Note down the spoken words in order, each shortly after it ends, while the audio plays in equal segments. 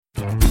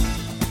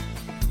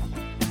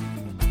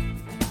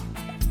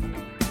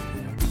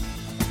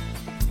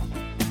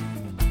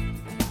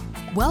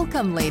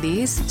Welcome,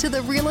 ladies, to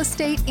the Real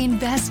Estate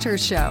Investor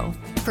Show,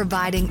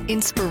 providing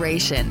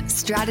inspiration,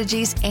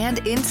 strategies, and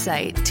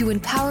insight to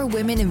empower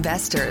women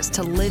investors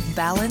to live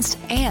balanced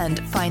and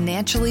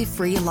financially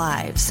free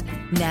lives.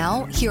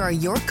 Now, here are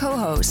your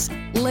co-hosts,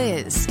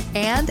 Liz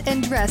and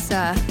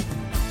Andressa.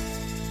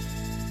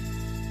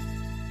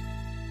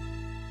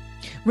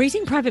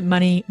 Raising private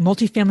money,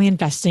 multifamily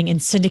investing,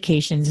 and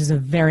syndications is a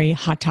very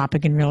hot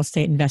topic in real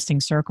estate investing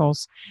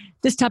circles.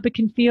 This topic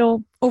can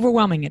feel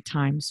overwhelming at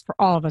times for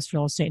all of us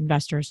real estate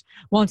investors.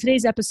 Well, in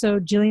today's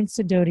episode, Jillian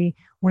Sidoti,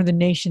 one of the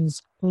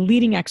nation's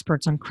leading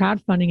experts on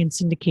crowdfunding and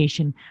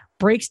syndication,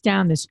 breaks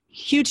down this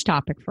huge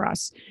topic for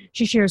us.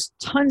 She shares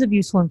tons of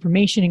useful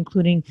information,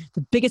 including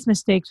the biggest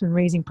mistakes when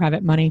raising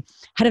private money,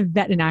 how to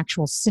vet an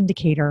actual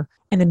syndicator,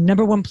 and the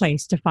number one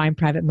place to find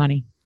private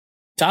money.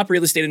 Top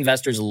real estate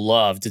investors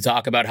love to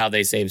talk about how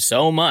they save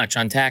so much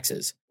on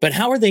taxes. But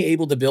how are they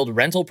able to build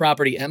rental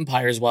property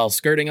empires while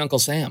skirting Uncle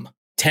Sam?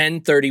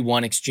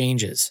 1031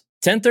 exchanges.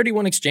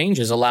 1031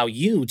 exchanges allow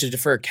you to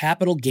defer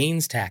capital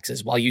gains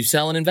taxes while you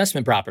sell an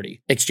investment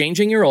property,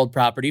 exchanging your old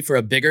property for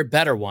a bigger,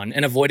 better one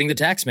and avoiding the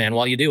tax man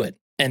while you do it.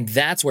 And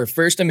that's where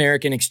First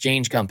American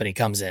Exchange Company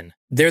comes in.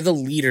 They're the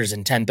leaders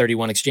in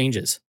 1031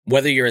 exchanges.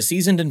 Whether you're a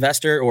seasoned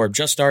investor or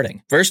just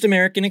starting, First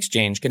American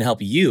Exchange can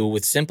help you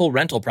with simple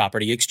rental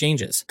property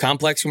exchanges,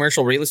 complex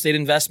commercial real estate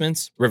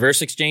investments,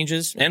 reverse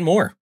exchanges, and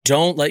more.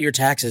 Don't let your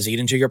taxes eat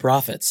into your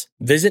profits.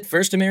 Visit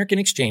First American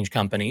Exchange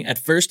Company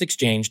at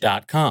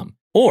firstexchange.com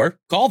or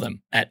call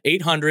them at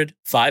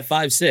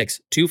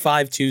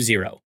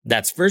 800-556-2520.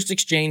 That's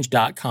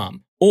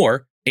firstexchange.com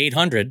or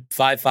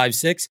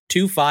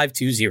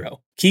 800-556-2520.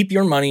 Keep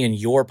your money in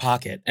your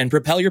pocket and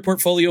propel your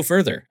portfolio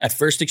further at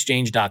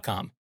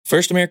firstexchange.com.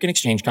 First American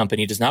Exchange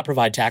Company does not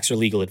provide tax or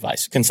legal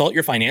advice. Consult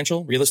your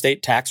financial, real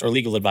estate, tax, or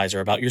legal advisor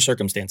about your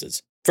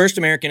circumstances. First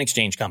American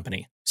Exchange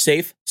Company.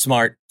 Safe,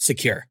 smart,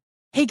 secure.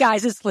 Hey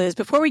guys, it's Liz.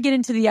 Before we get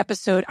into the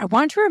episode, I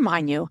want to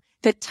remind you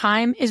that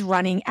time is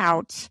running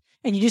out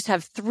and you just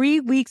have 3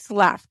 weeks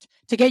left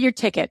to get your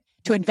ticket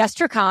to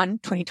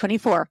InvestorCon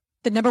 2024,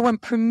 the number one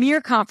premier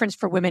conference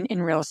for women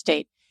in real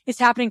estate. It's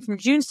happening from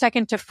June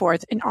 2nd to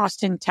 4th in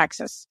Austin,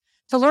 Texas.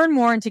 To learn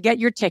more and to get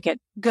your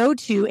ticket, go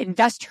to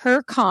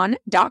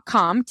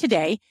investhercon.com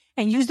today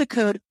and use the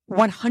code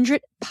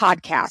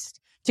 100podcast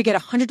to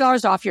get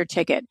 $100 off your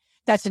ticket.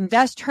 That's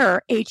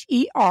investher,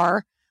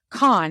 H-E-R,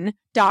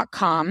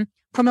 con.com,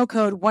 promo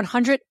code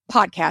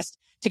 100podcast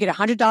to get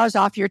 $100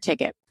 off your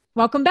ticket.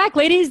 Welcome back,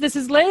 ladies. This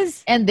is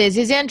Liz. And this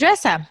is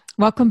Andressa.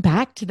 Welcome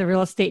back to the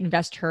Real Estate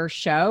Investor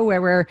Show,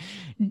 where we're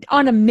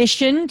on a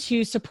mission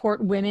to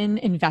support women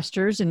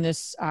investors in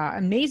this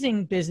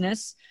amazing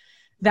business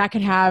that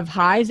can have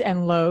highs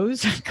and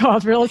lows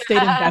called real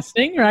estate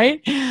investing,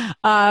 right?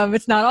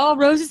 It's not all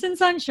roses and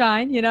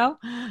sunshine, you know?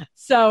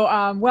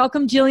 So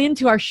welcome, Jillian,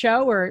 to our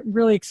show. We're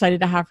really excited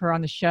to have her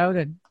on the show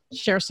to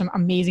share some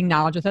amazing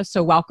knowledge with us.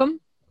 So welcome.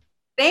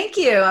 Thank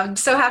you. I'm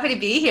so happy to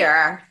be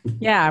here.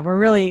 Yeah, we're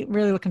really,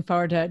 really looking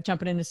forward to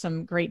jumping into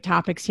some great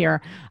topics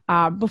here.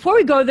 Before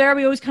we go there,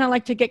 we always kind of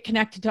like to get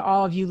connected to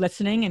all of you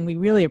listening, and we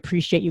really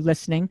appreciate you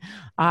listening.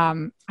 I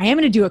am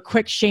going to do a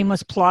quick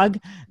shameless plug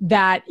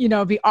that,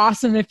 it'd be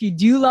awesome if you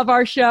do love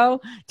our show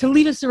to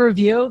leave us a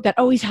review. That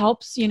always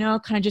helps,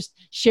 kind of just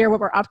share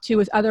what we're up to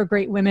with other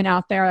great women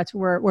out there. That's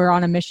what we're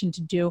on a mission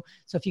to do.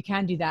 So if you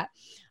can do that.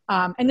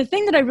 And the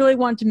thing that I really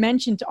want to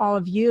mention to all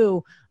of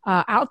you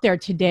out there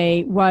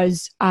today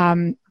was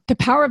the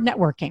power of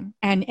networking.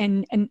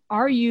 And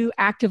are you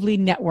actively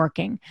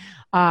networking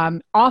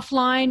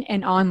offline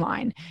and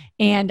online?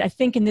 And I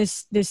think in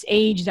this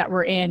age that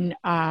we're in,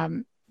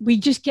 we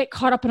just get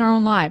caught up in our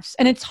own lives.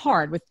 And it's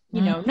hard with,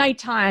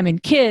 nighttime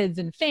and kids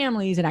and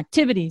families and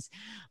activities.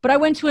 But I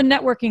went to a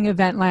networking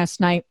event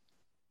last night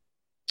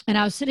and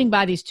I was sitting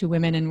by these two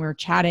women and we were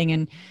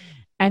chatting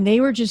and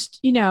they were just,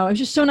 it was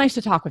just so nice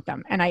to talk with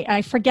them. And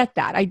I forget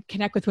that. I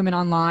connect with women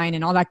online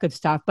and all that good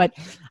stuff. But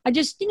I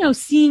just,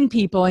 seeing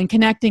people and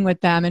connecting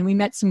with them. And we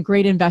met some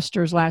great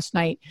investors last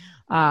night,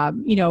 a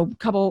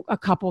couple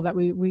that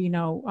we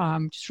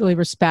just really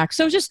respect.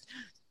 So just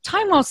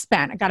time well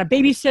spent. I got a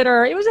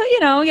babysitter. It was, a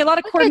lot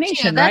of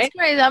coordination, right? That's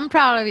great. I'm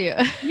proud of you.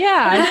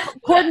 Yeah.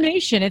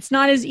 Coordination. It's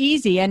not as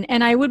easy.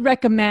 And I would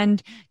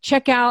recommend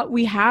check out,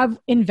 we have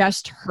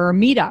Invest Her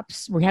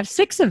meetups. We have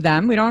 6 of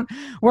them.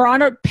 We're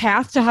on a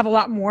path to have a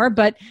lot more,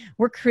 but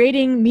we're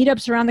creating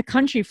meetups around the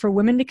country for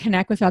women to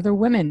connect with other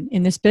women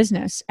in this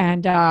business.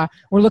 And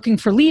we're looking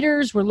for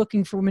leaders. We're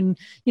looking for women,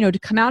 to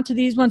come out to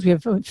these ones. We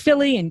have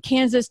Philly and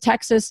Kansas,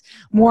 Texas,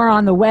 more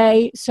on the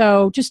way.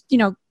 So just,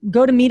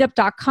 go to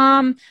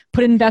meetup.com,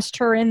 put Invest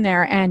Her in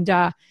there and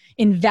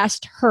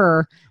invest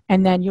her,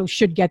 and then you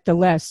should get the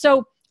list.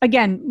 So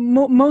again,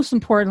 most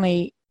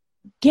importantly,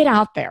 get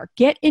out there,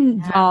 get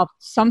involved,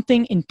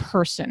 something in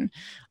person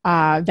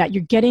that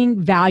you're getting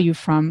value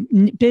from,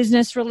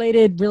 business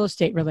related, real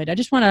estate related. I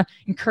just want to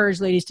encourage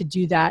ladies to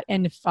do that.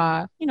 And if,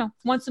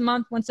 once a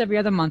month, once every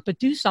other month, but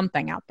do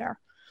something out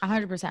there.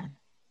 100%.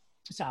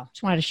 So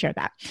just wanted to share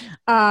that.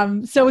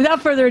 So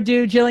without further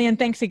ado, Jillian,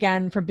 thanks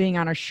again for being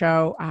on our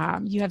show.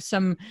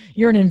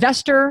 You're an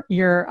investor,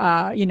 you're,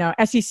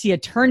 SEC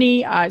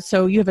attorney.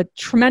 So you have a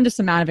tremendous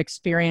amount of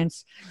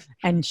experience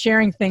and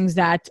sharing things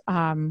that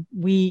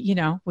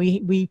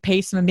we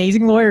pay some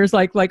amazing lawyers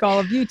like all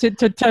of you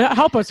to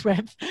help us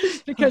with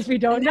because we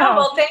don't know.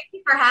 Well, thank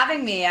you for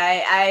having me.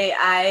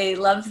 I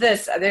love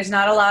this. There's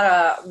not a lot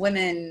of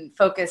women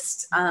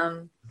focused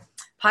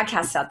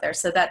podcasts out there,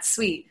 so that's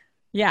sweet.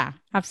 Yeah,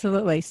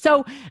 absolutely.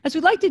 So as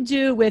we like to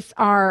do with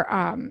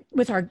our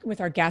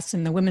guests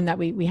and the women that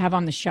we have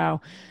on the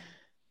show,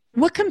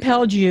 what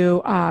compelled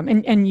you,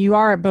 and you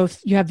have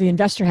the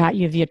investor hat,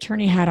 you have the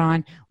attorney hat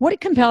on,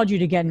 what compelled you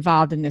to get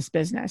involved in this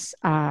business?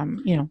 When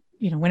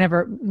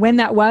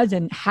that was,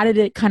 and how did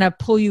it kind of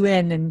pull you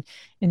in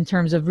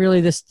terms of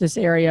really this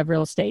area of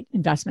real estate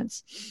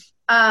investments?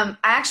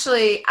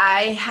 Actually,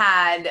 I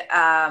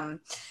had,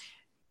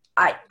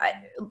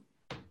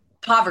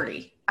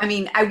 poverty. I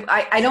mean,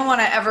 I don't want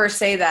to ever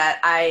say that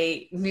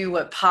I knew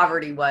what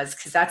poverty was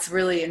because that's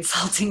really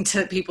insulting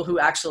to people who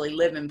actually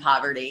live in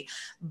poverty.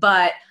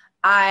 But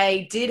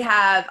I did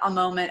have a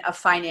moment of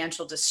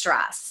financial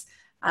distress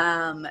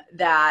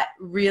that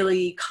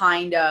really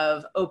kind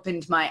of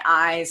opened my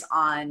eyes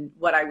on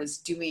what I was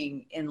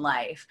doing in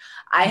life.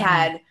 I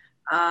had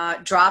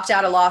dropped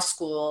out of law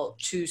school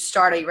to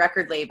start a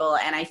record label,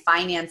 and I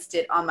financed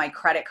it on my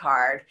credit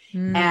card.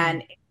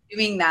 And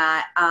doing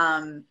that,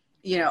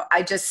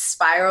 I just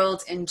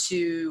spiraled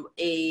into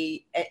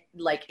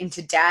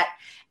into debt,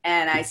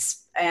 and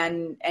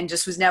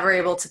just was never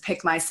able to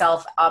pick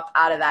myself up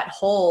out of that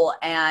hole.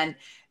 And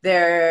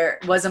there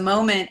was a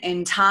moment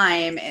in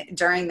time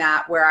during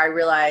that where I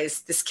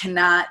realized this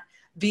cannot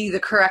be the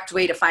correct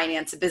way to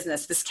finance a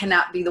business. This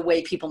cannot be the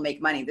way people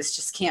make money. This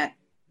just can't,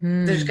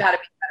 there's gotta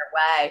be a better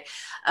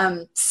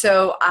way.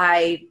 So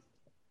I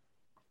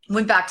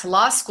went back to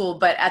law school,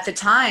 but at the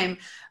time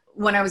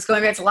when I was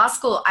going back to law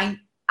school,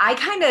 I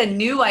kind of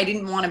knew I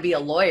didn't want to be a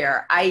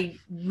lawyer. I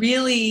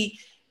really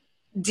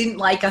didn't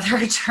like other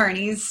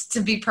attorneys,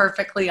 to be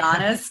perfectly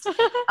honest.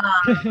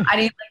 I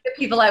didn't like the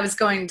people I was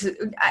going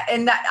to,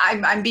 and that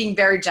I'm being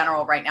very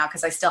general right now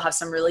because I still have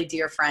some really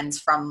dear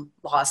friends from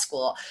law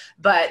school,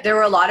 but there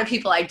were a lot of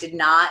people I did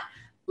not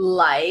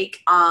like.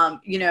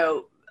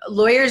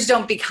 Lawyers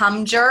don't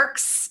become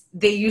jerks.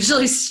 They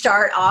usually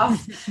start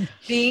off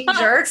being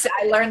jerks.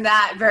 I learned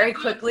that very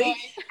quickly.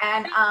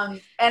 And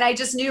I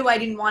just knew I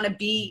didn't want to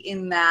be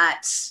in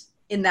that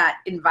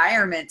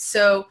environment.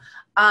 So,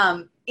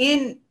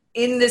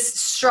 in this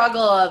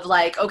struggle of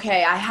like,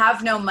 okay, I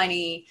have no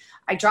money.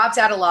 I dropped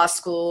out of law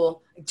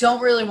school. I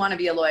don't really want to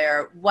be a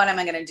lawyer. What am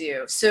I going to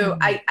do? So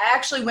I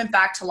actually went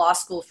back to law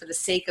school for the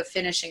sake of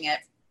finishing it.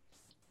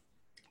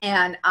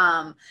 And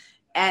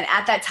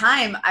at that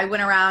time, I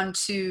went around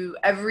to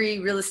every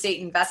real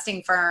estate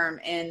investing firm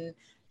in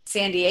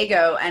San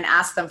Diego and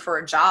asked them for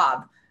a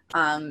job.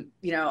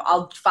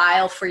 I'll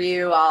file for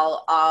you.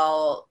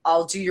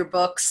 I'll do your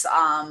books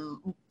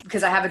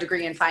because I have a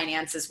degree in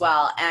finance as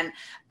well. And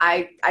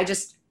I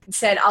just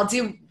said,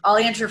 I'll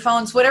answer your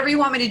phones, whatever you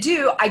want me to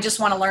do. I just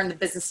want to learn the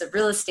business of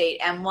real estate.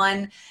 And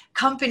one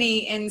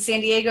company in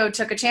San Diego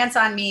took a chance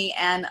on me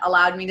and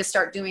allowed me to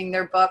start doing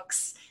their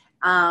books.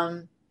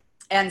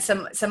 And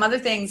some other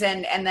things.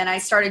 And then I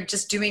started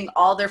just doing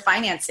all their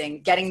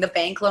financing, getting the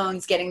bank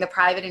loans, getting the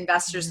private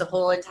investors, the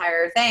whole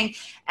entire thing.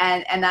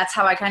 And that's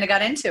how I kind of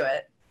got into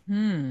it.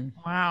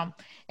 Wow.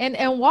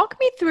 And walk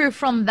me through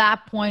from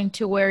that point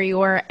to where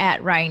you are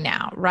at right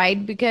now,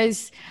 right?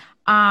 Because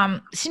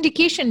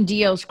syndication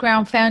deals,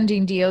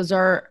 crowdfunding deals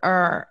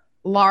are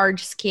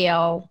large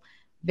scale,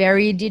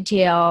 very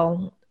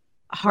detailed,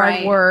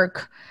 hard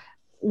work.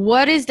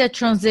 What is the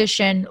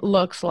transition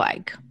looks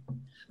like?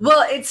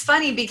 Well, it's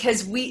funny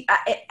because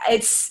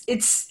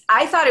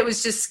I thought it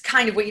was just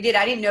kind of what you did.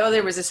 I didn't know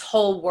there was this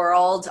whole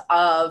world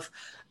of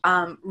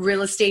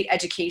real estate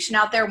education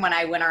out there when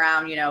I went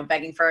around,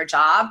 begging for a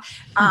job.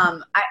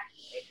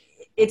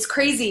 It's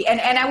crazy. And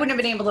I wouldn't have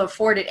been able to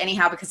afford it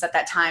anyhow, because at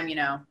that time,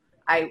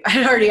 I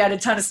already had a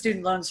ton of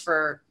student loans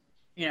for,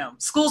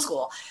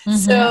 school.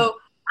 So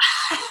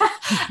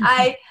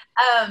I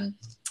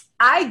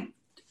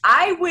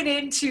went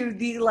into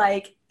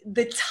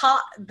the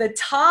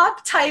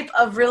top type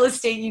of real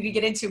estate you could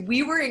get into.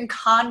 We were in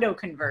condo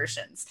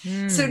conversions.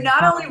 So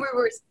not only were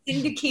we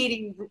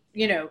syndicating,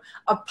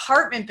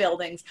 apartment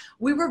buildings,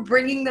 we were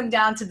bringing them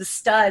down to the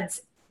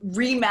studs,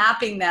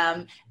 remapping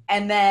them,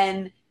 and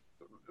then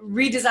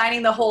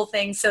redesigning the whole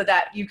thing so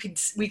that we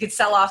could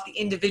sell off the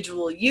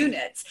individual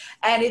units.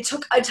 And it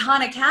took a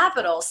ton of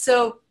capital.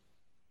 So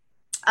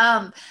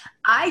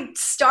I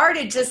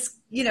started just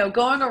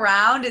going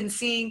around and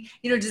seeing,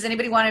 does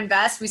anybody want to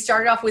invest? We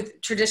started off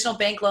with traditional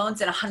bank loans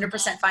and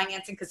 100%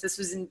 financing, because this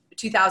was in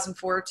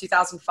 2004,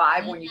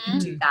 2005 when you could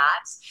do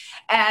that.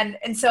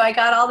 And so I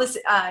got all this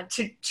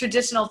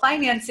traditional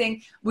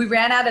financing. We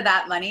ran out of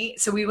that money,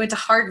 so we went to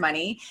hard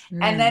money.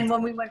 And then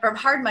when we went from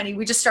hard money,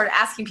 we just started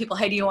asking people,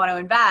 hey, do you want to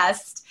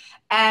invest?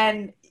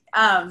 And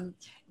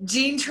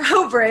Gene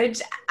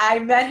Trowbridge, I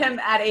met him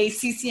at a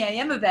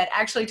CCAM event,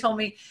 actually told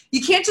me,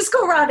 you can't just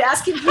go around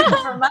asking people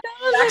for money.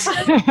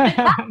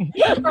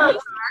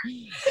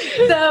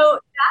 So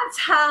that's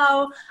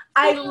how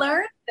I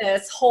learned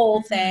this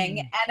whole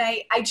thing.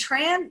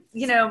 And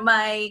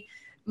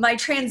my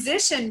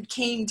transition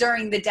came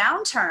during the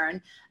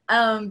downturn,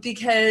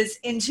 because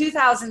in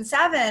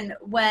 2007,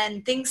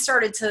 when things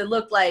started to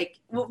look like,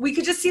 we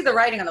could just see the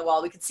writing on the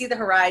wall. We could see the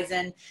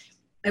horizon.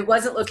 It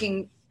wasn't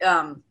looking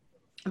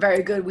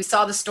very good. We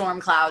saw the storm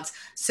clouds.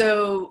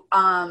 So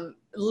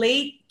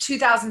late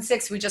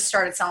 2006, we just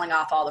started selling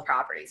off all the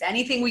properties.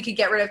 Anything we could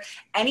get rid of,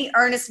 any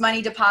earnest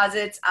money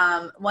deposits.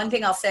 One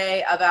thing I'll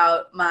say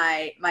about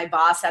my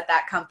boss at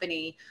that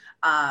company,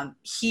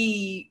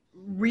 he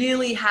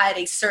really had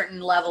a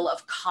certain level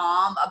of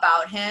calm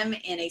about him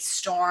in a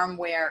storm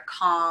where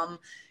calm,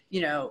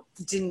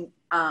 didn't,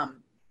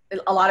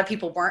 a lot of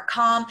people weren't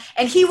calm,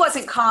 and he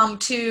wasn't calm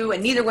too.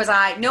 And neither was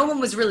I. No one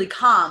was really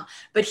calm,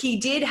 but he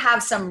did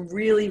have some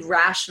really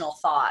rational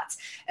thoughts.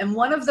 And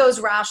one of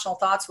those rational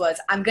thoughts was,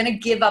 I'm going to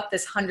give up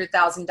this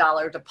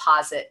 $100,000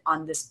 deposit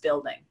on this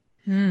building.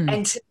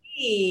 And to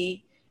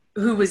me,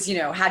 who was,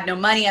 had no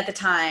money at the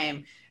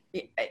time,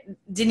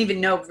 didn't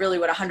even know really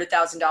what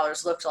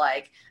 $100,000 looked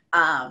like,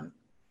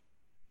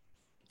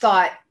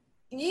 thought,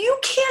 you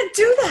can't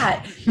do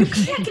that. You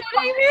can't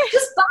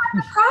just buy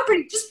the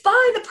property. Just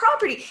buy the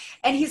property.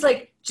 And he's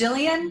like,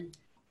 Jillian,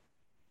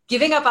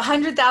 giving up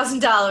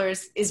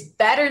 $100,000 is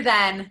better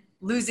than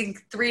losing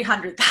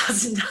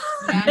 $300,000.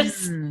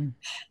 Yes. And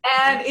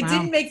it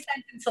didn't make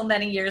sense until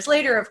many years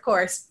later, of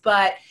course.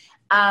 But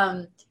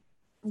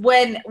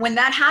when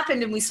that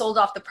happened and we sold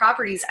off the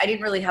properties, I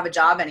didn't really have a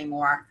job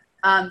anymore.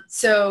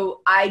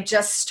 So I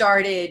just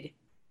started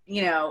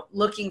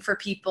looking for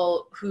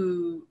people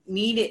who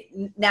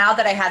needed, now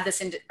that I had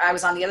this, I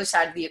was on the other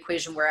side of the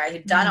equation where I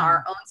had done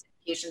our own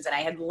syndications and I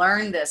had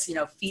learned this,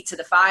 feet to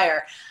the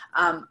fire.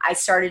 I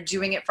started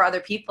doing it for other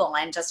people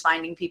and just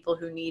finding people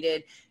who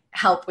needed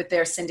help with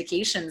their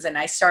syndications. And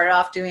I started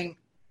off doing,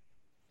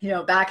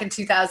 back in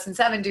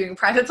 2007, doing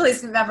private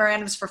placement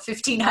memorandums for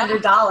 $1,500.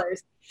 Wow.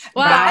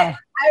 But I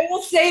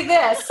will say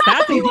this.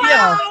 That's a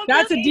deal.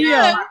 That's a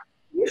deal.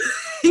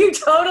 You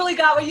totally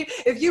got what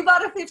if you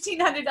bought a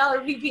 $1,500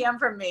 PPM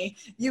from me,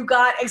 you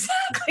got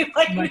exactly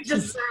what you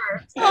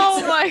deserved.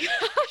 Oh my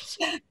gosh.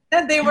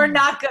 And they were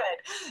not good.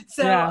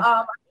 So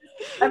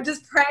I'm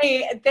just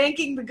praying and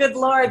thanking the good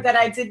Lord that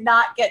I did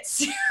not get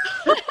sued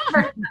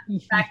for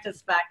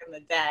practice back in the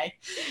day.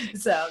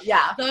 So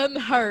yeah.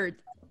 Unheard.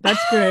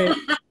 That's great.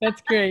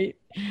 That's great.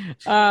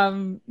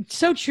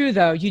 So true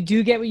though. You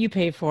do get what you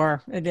pay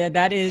for.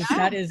 That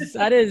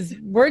is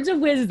words of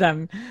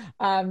wisdom.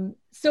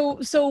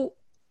 So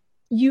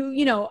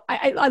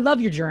I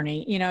love your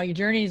journey. Your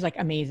journey is like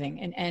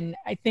amazing. And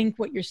I think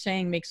what you're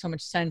saying makes so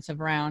much sense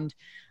around,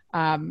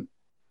 I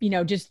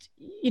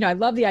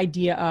love the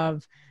idea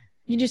of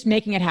you just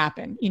making it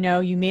happen.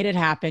 You made it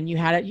happen. You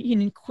had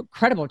an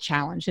incredible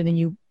challenge and then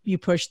you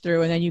pushed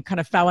through and then you kind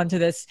of fell into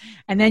this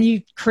and then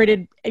you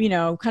created,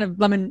 kind of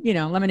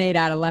lemonade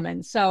out of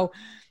lemon. So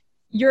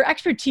your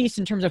expertise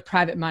in terms of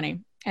private money,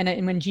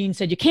 and when Gene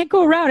said, you can't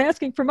go around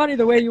asking for money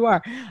the way you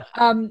are,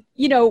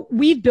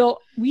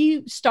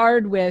 we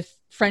started with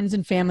friends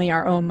and family,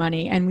 our own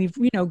money, and we've,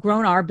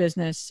 grown our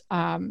business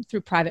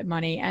through private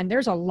money. And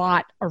there's a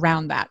lot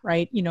around that,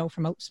 right?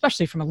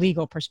 Especially from a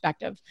legal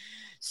perspective.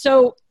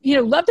 So,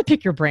 love to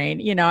pick your brain,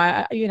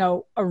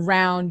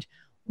 around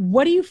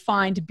what do you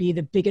find to be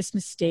the biggest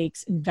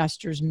mistakes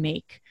investors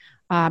make?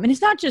 And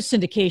it's not just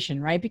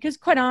syndication, right? Because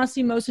quite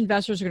honestly, most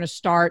investors are going to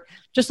start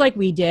just like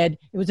we did.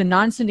 It was a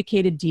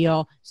non-syndicated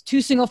deal. It's 2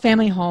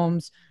 single-family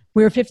homes.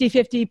 We were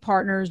 50-50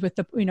 partners with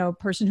the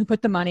person who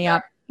put the money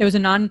up. It was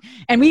and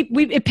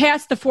it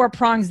passed the 4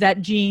 prongs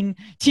that Gene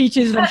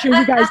teaches, and I'm sure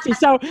you guys do.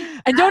 So,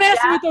 and don't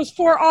ask me what those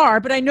 4 are,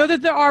 but I know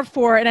that there are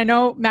 4, and I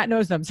know Matt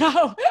knows them. So,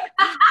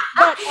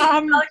 but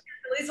at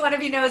least one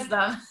of you knows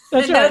them.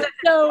 That's right.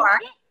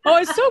 Oh,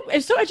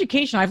 it's so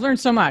educational. I've learned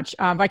so much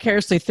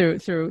vicariously through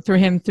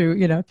him,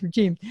 through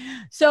Gene.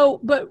 So,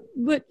 but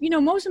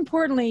most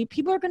importantly,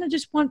 people are going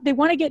to want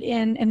to get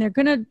in, and they're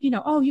going to,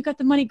 oh, you got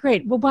the money,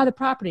 great, we'll buy the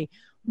property.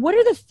 What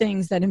are the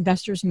things that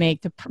investors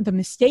make, the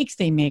mistakes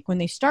they make when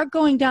they start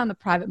going down the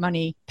private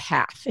money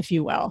path, if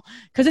you will?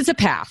 Because it's a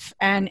path,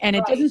 and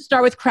it doesn't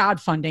start with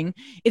crowdfunding.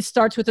 It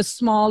starts with a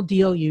small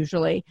deal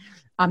usually,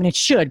 and it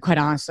should, quite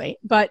honestly.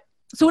 But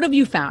so, what have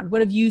you found?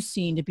 What have you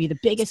seen to be the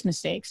biggest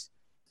mistakes?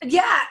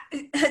 Yeah,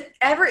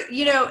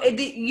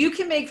 you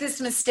can make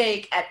this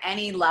mistake at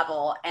any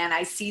level. And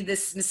I see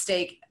this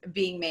mistake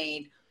being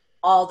made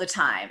all the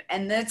time.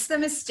 And that's the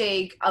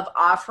mistake of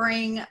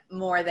offering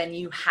more than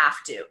you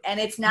have to. And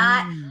it's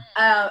not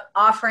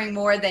offering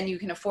more than you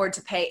can afford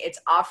to pay. It's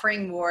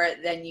offering more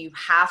than you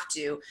have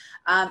to.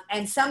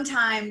 And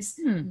sometimes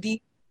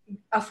the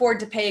afford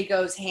to pay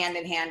goes hand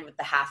in hand with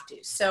the have to.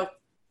 So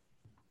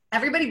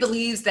everybody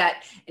believes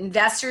that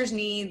investors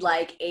need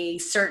like a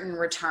certain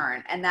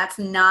return, and that's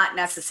not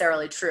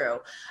necessarily true.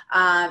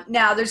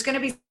 Now, there's going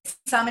to be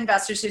some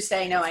investors who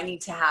say, no, I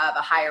need to have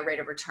a higher rate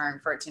of return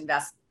for it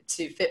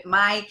to fit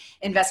my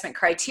investment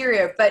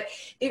criteria. But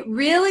it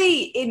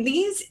really, in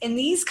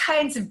these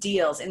kinds of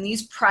deals, in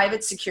these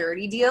private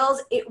security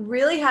deals, it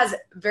really has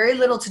very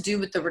little to do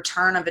with the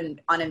return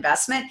on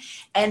investment,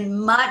 and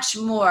much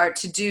more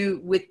to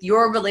do with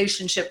your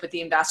relationship with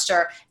the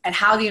investor and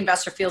how the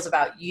investor feels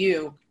about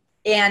you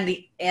and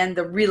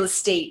the real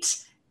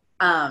estate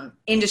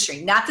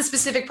industry, not the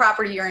specific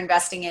property you're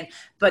investing in,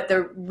 but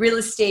the real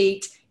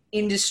estate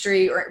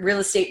industry or real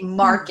estate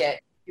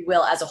market, if you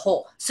will, as a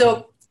whole.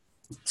 So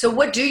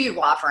what do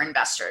you offer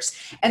investors?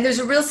 And there's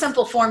a real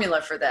simple formula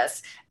for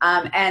this.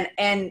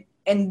 And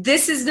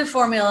this is the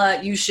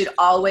formula you should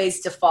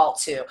always default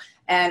to.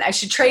 And I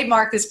should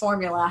trademark this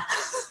formula.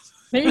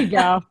 There you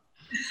go.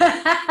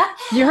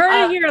 You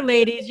heard it here,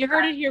 ladies. You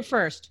heard it here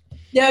first.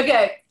 Yeah.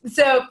 Okay.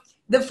 So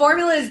the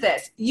formula is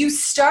this. You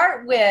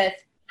start with,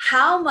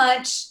 how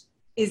much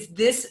is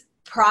this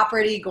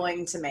property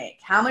going to make?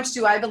 How much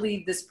do I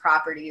believe this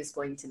property is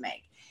going to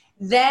make?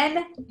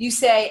 Then you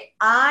say,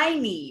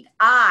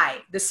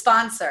 the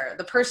sponsor,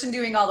 the person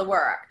doing all the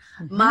work,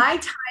 my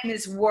time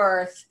is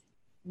worth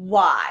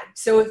Y.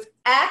 So if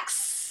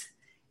X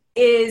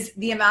is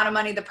the amount of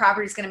money the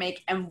property is going to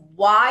make and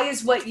Y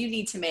is what you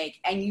need to make,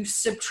 and you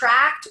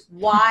subtract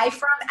Y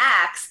from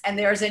X and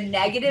there's a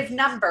negative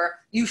number,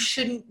 you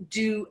shouldn't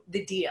do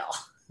the deal.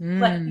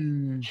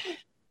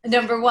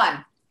 Number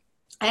one.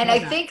 And I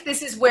think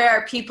this is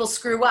where people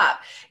screw up.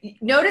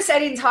 Notice I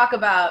didn't talk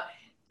about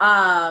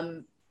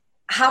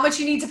how much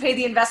you need to pay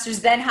the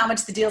investors, then how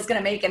much the deal is going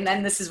to make, and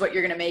then this is what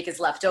you're going to make is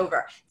left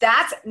over.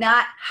 That's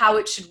not how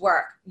it should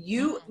work.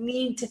 You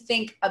need to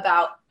think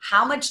about,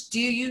 how much do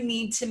you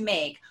need to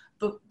make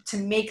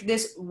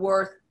this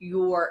worth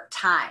your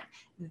time?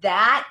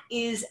 That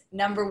is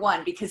number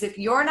one, because if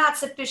you're not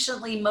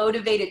sufficiently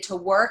motivated to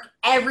work,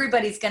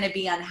 everybody's going to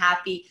be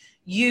unhappy.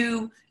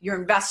 You, your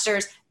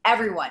investors,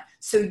 everyone.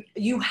 So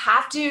you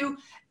have to,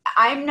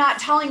 I'm not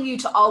telling you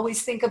to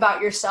always think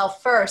about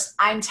yourself first.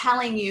 I'm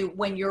telling you,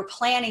 when you're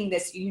planning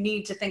this, you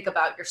need to think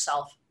about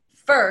yourself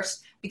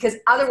first, because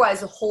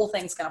otherwise the whole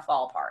thing's going to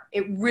fall apart.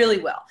 It really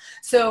will.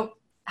 So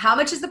how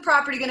much is the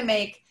property going to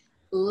make,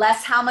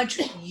 less how much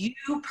you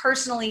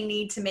personally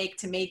need to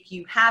make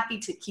you happy,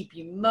 to keep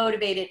you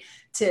motivated,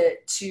 to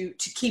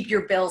keep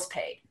your bills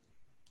paid.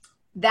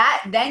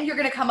 Then you're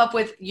going to come up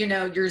with,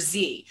 your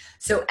Z.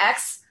 So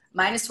X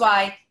minus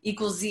Y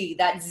equals Z.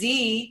 That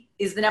Z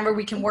is the number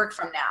we can work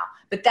from now.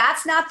 But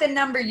that's not the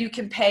number you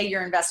can pay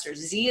your investors.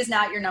 Z is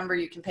not your number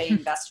you can pay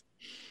investors.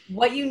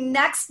 What you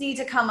next need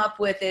to come up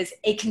with is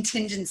a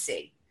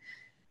contingency.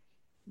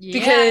 Yes.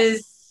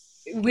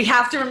 Because we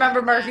have to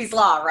remember Murphy's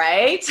Law,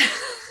 right?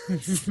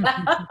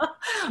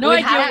 No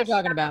idea what you're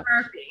talking about.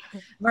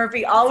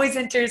 Murphy always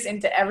enters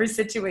into every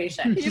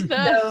situation.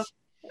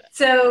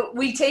 So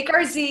we take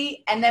our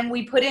Z and then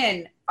we put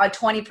in a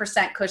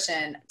 20%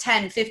 cushion,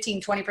 10,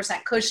 15,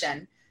 20%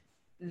 cushion.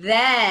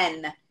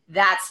 Then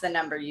that's the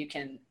number you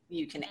can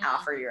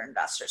offer your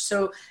investors.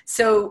 So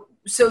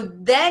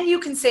then you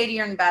can say to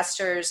your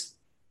investors,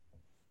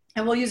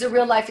 and we'll use a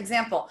real life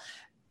example.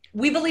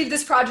 We believe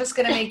this project's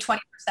going to make 20%.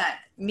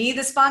 Me,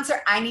 the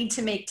sponsor, I need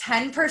to make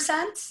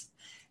 10%.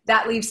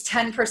 That leaves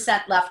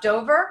 10% left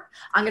over.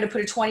 I'm going to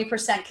put a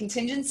 20%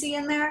 contingency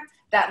in there.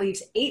 That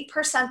leaves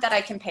 8% that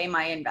I can pay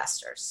my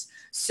investors.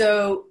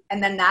 So,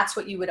 and then that's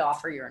what you would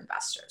offer your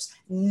investors.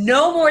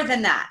 No more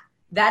than that.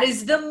 That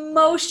is the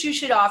most you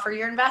should offer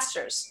your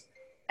investors.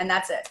 And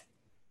that's it.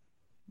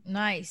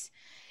 Nice.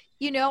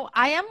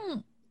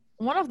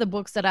 One of the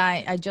books that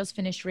I just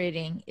finished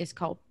reading is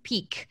called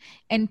Peak,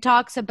 and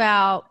talks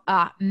about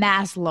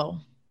Maslow.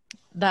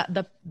 Yeah,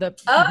 okay.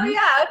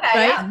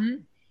 Right? Yeah. Mm-hmm.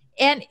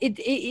 And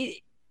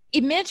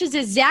it mentions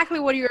exactly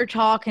what you're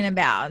talking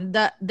about.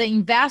 The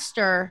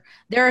investor,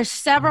 there are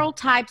several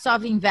types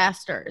of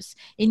investors,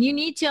 and you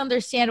need to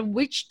understand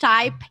which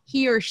type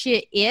he or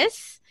she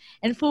is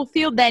and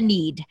fulfill that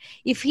need.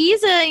 If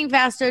he's an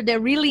investor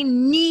that really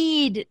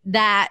need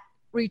that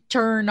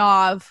return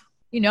of,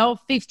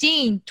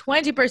 15,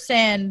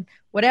 20%,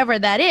 whatever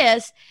that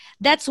is,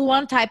 that's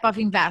one type of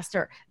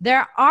investor.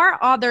 There are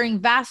other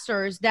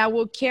investors that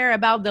will care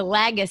about the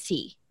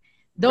legacy.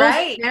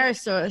 Those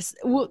investors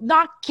will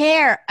not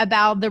care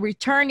about the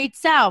return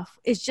itself.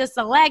 It's just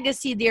a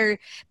legacy.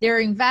 They're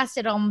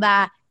invested on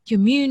that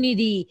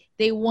community.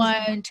 They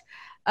want,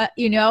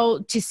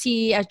 to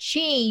see a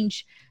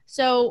change.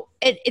 So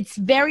it's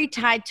very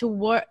tied to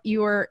what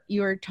you're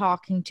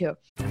talking to.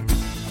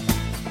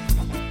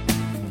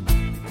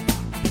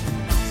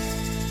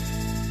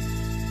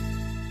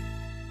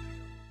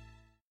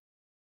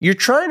 You're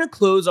trying to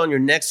close on your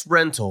next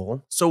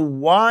rental, so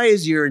why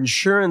is your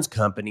insurance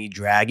company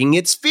dragging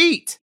its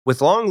feet?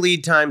 With long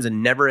lead times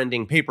and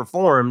never-ending paper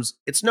forms,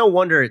 it's no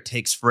wonder it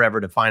takes forever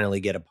to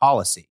finally get a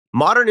policy.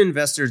 Modern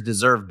investors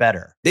deserve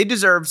better. They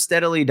deserve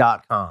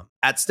Steadily.com.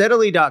 At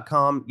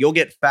Steadily.com, you'll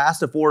get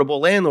fast, affordable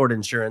landlord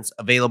insurance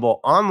available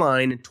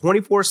online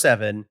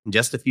 24/7 in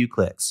just a few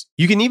clicks.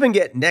 You can even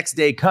get next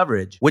day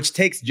coverage, which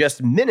takes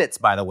just minutes,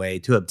 by the way,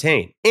 to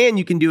obtain. And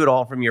you can do it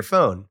all from your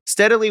phone.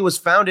 Steadily was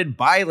founded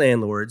by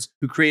landlords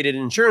who created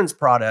insurance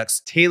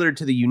products tailored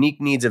to the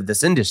unique needs of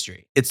this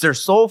industry. It's their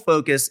sole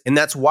focus, and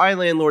that's why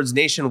landlords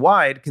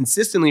nationwide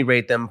consistently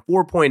rate them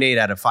 4.8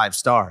 out of 5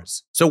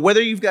 stars. So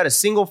whether you've got a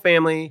single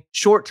family,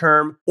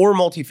 short-term, or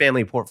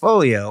multifamily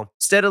portfolio,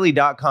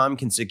 Steadily.com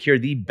can secure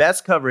the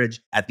best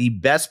coverage at the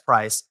best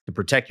price to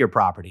protect your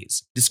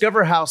properties.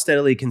 Discover how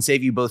Steadily can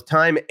save you both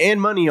time and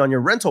money on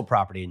your rental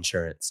property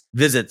insurance.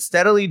 Visit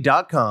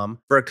Steadily.com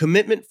for a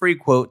commitment-free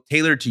quote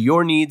tailored to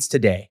your needs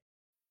today.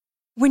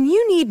 When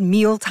you need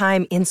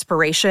mealtime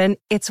inspiration,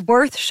 it's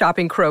worth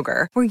shopping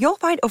Kroger, where you'll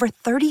find over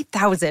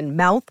 30,000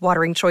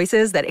 mouth-watering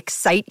choices that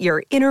excite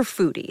your inner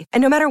foodie.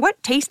 And no matter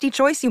what tasty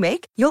choice you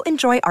make, you'll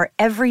enjoy our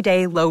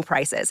everyday low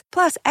prices,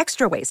 plus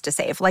extra ways to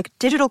save, like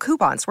digital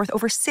coupons worth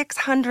over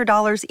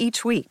 $600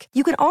 each week.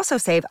 You can also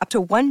save up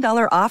to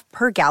 $1 off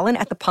per gallon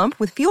at the pump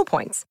with fuel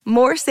points.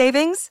 More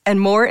savings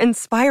and more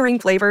inspiring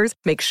flavors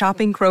make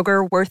shopping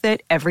Kroger worth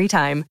it every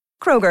time.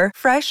 Kroger,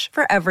 fresh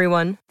for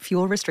everyone.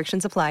 Fuel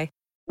restrictions apply.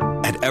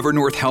 At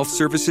Evernorth Health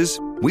Services,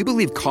 we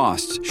believe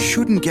costs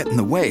shouldn't get in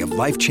the way of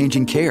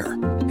life-changing care,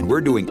 and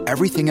we're doing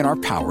everything in our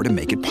power to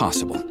make it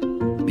possible.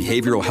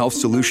 Behavioral health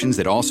solutions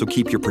that also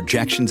keep your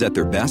projections at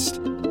their best?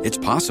 It's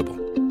possible.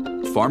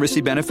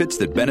 Pharmacy benefits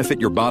that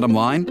benefit your bottom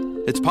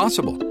line? It's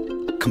possible.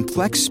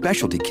 Complex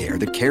specialty care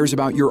that cares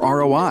about your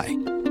ROI?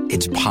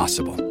 It's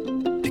possible.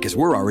 Because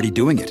we're already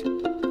doing it.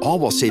 All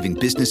while saving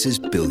businesses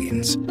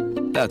billions.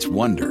 That's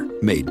Wonder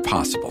made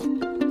possible.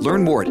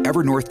 Learn more at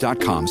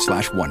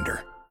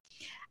evernorth.com/wonder.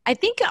 I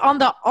think on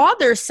the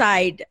other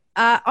side,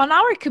 on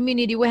our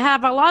community, we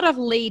have a lot of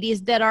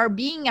ladies that are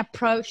being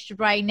approached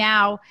right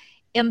now,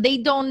 and they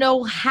don't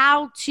know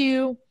how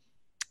to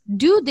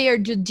do their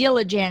due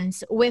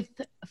diligence with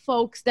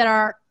folks that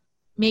are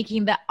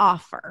making the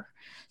offer.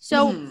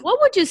 So what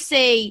would you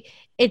say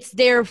it's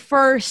their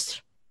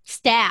first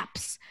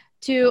steps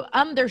to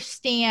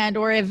understand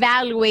or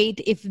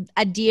evaluate if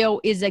a deal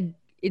is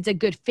a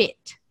good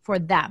fit for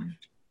them?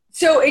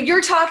 So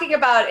you're talking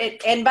about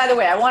it, and by the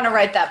way, I want to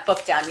write that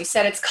book down. You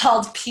said it's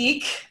called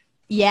Peak.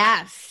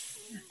 Yes.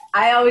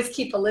 I always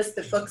keep a list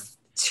of books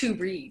to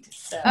read.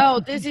 So. Oh,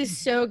 this is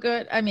so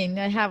good. I mean,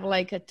 I have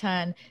like a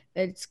ton.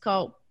 It's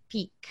called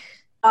Peak.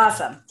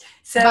 Awesome.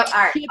 So, all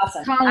right,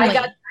 awesome. I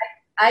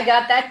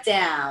got that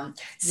down.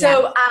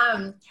 So,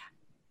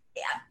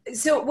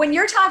 So when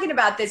you're talking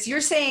about this,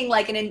 you're saying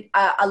like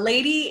a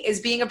lady is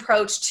being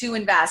approached to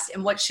invest,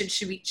 and what should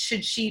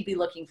she be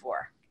looking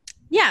for?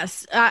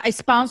 Yes, a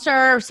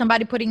sponsor,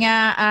 somebody putting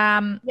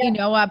a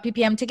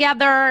PPM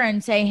together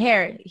and saying,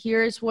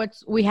 here's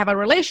what we have, a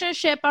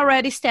relationship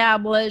already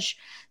established.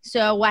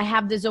 So I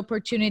have this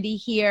opportunity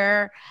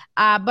here,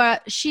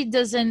 but she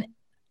doesn't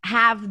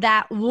have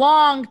that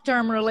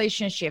long-term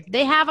relationship.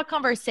 They have a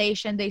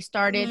conversation, they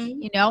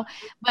started,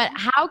 but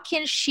how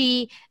can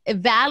she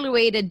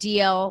evaluate a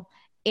deal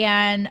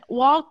and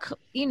walk,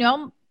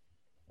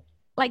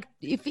 like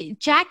if you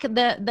check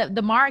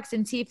the marks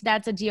and see if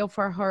that's a deal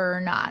for her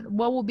or not?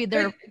 What will be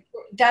their...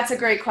 That's a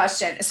great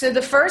question. So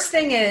the first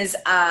thing is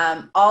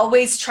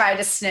always try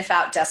to sniff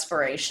out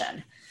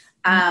desperation.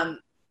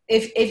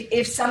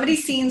 If somebody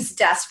seems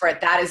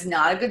desperate, that is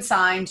not a good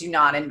sign. Do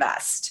not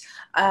invest.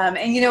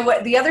 And you know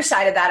what, the other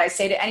side of that, I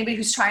say to anybody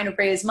who's trying to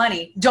raise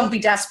money, don't be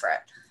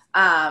desperate.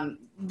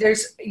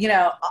 There's,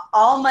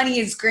 all money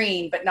is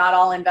green, but not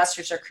all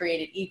investors are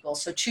created equal.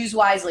 So choose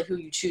wisely who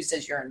you choose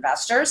as your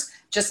investors,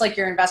 just like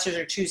your investors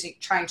are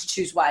trying to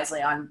choose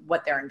wisely on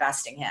what they're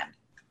investing in.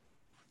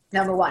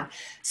 Number one.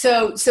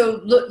 So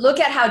look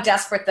at how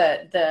desperate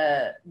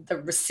the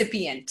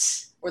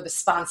recipient or the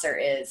sponsor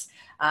is.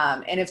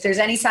 And if there's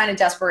any sign of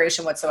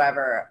desperation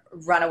whatsoever,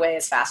 run away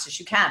as fast as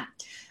you can.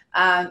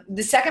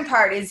 The second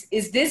part is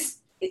this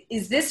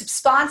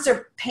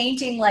sponsor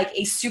painting like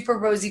a super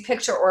rosy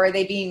picture, or are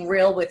they being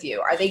real with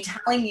you? Are they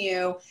telling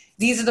you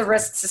these are the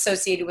risks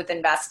associated with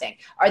investing?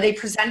 Are they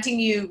presenting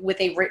you with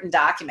a written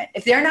document?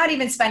 If they're not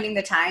even spending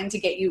the time to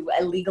get you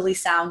a legally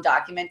sound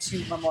document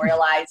to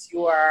memorialize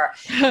the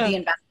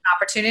investment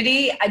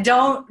opportunity,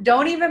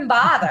 don't even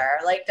bother.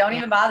 Don't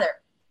even bother.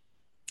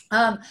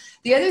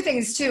 The other thing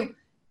is too,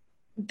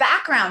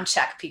 background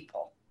check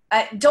people.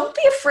 Don't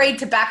be afraid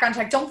to background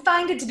check. Don't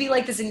find it to be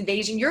like this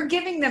invasion. You're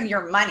giving them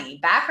your money.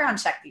 Background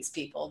check these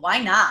people. Why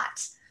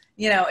not?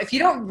 If you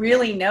don't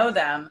really know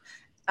them,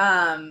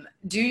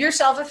 do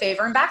yourself a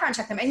favor and background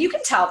check them. And you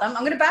can tell them,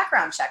 I'm going to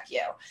background check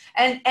you.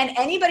 And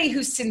anybody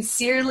who's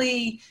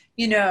sincerely,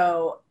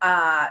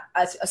 a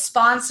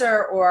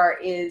sponsor or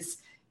is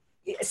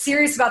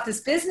serious about this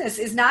business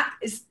isn't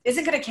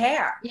going to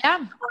care.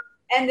 Yeah.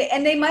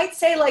 And they might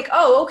say like,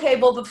 oh, okay,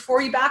 well,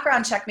 before you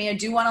background check me, I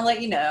do want to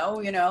let you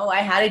know, I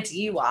had a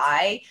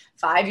DUI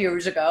 5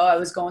 years ago. I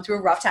was going through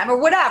a rough time or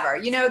whatever,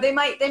 they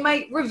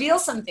might reveal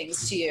some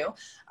things to you.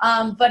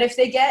 But if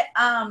they get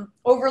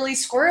overly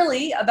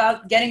squirrely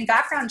about getting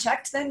background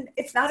checked, then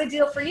it's not a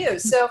deal for you.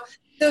 So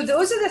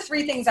those are the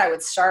three things I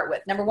would start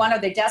with. Number one, are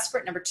they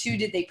desperate? Number two,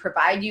 did they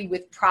provide you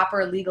with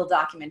proper legal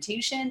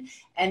documentation?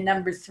 And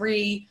number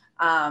three,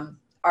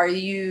 are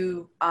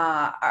you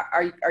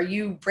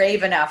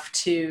brave enough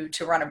to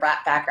run a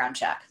background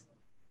check?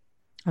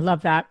 I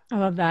love that.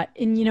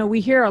 And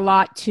we hear a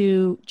lot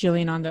too,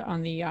 Jillian,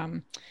 on the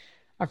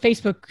our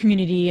Facebook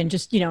community, and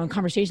just in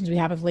conversations we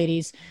have with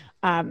ladies.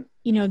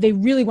 They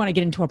really want to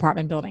get into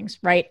apartment buildings,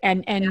 right?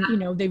 And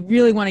they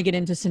really want to get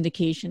into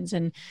syndications,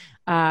 and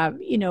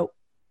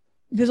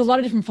there's a lot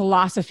of different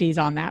philosophies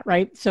on that,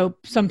 right? So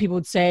some people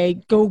would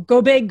say, go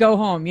big, go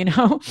home, and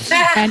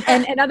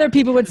other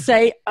people would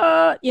say,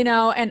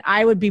 and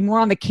I would be more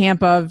on the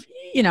camp of,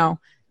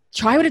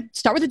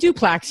 start with a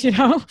duplex,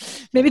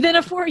 maybe then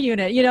a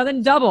 4-unit,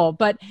 then double.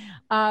 But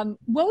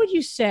what would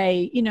you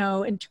say,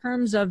 in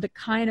terms of the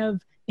kind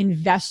of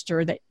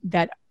investor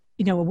that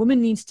a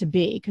woman needs to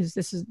be, because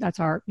that's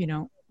our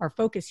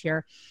focus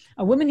here.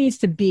 A woman needs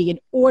to be in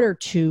order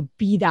to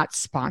be that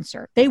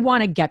sponsor. They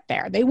want to get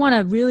there. They want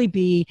to really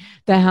be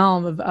the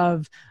helm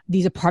of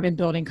these apartment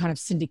building kind of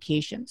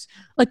syndications.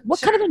 Like,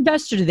 what kind of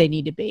investor do they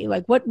need to be?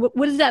 Like, what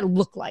does that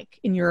look like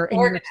in your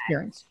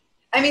experience?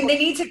 I mean, they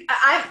need to.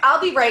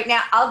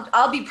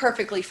 I'll be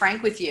perfectly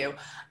frank with you.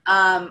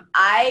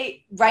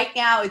 Right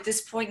now at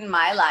this point in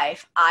my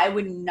life, I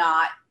would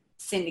not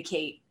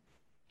syndicate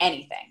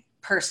anything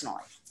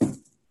personally.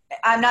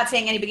 I'm not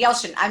saying anybody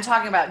else shouldn't. I'm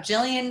talking about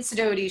Jillian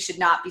Sidoti should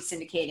not be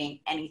syndicating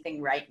anything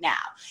right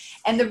now.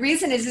 And the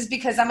reason is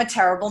because I'm a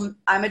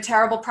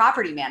terrible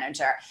property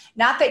manager.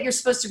 Not that you're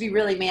supposed to be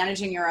really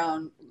managing your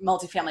own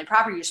multifamily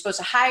property. You're supposed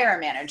to hire a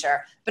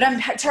manager, but I'm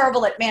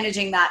terrible at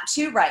managing that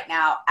too right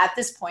now at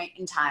this point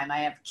in time. I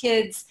have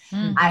kids.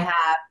 Mm-hmm. I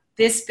have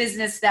this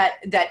business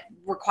that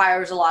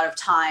requires a lot of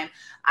time.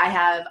 I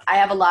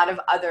have a lot of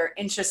other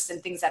interests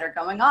and things that are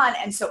going on.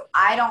 And so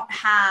I don't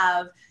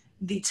have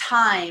the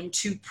time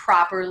to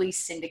properly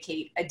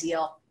syndicate a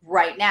deal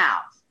right now.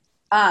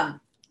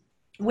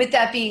 With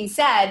that being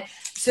said,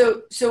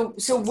 so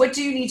what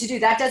do you need to do?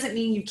 That doesn't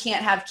mean you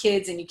can't have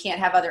kids and you can't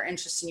have other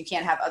interests and you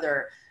can't have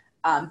other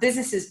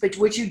businesses, but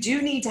what you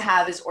do need to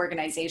have is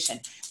organization,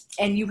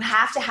 and you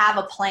have to have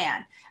a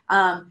plan.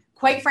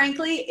 Quite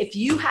frankly, if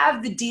you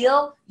have the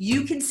deal,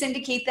 you can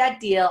syndicate that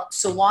deal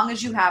so long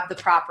as you have the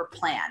proper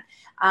plan.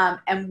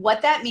 And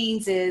what that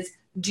means is,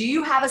 do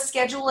you have a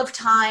schedule of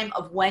time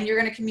of when you're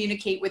going to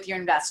communicate with your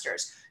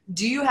investors?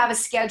 Do you have a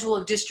schedule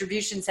of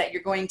distributions that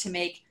you're going to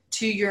make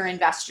to your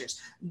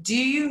investors? Do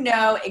you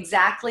know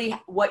exactly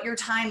what your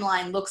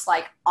timeline looks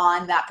like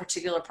on that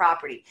particular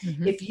property?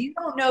 Mm-hmm. If you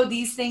don't know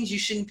these things, you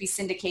shouldn't be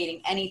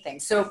syndicating anything.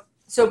 So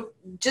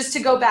just to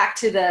go back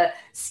to the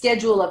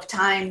schedule of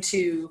time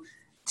to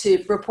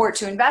report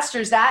to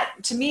investors, that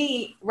to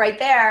me right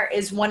there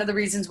is one of the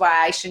reasons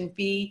why I shouldn't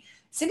be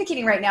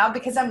syndicating right now,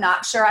 because I'm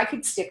not sure I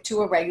could stick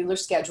to a regular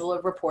schedule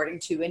of reporting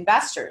to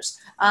investors.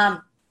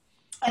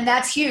 And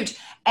that's huge.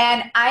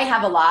 And I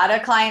have a lot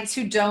of clients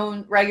who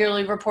don't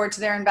regularly report to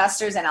their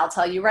investors. And I'll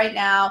tell you right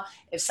now,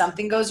 if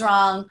something goes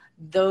wrong,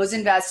 those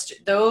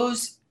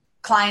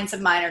clients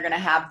of mine are going to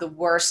have the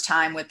worst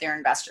time with their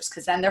investors,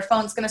 because then their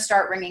phone's going to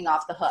start ringing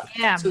off the hook.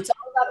 Yeah. So it's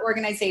all about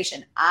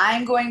organization.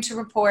 I'm going to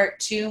report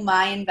to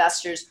my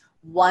investors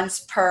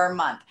once per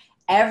month.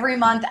 Every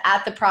month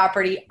at the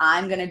property,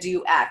 I'm going to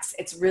do X.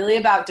 It's really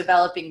about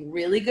developing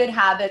really good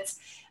habits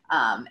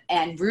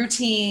and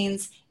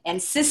routines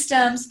and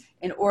systems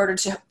in order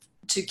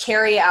to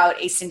carry out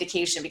a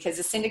syndication, because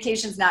the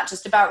syndication is not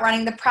just about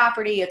running the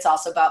property. It's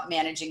also about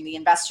managing the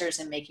investors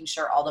and making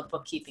sure all the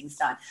bookkeeping's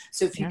done.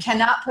 So if you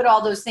cannot put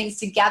all those things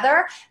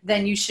together,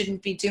 then you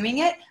shouldn't be doing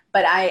it.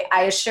 But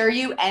I assure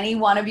you, any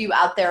one of you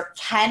out there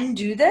can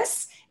do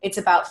this. It's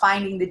about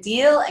finding the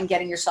deal and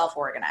getting yourself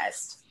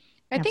organized.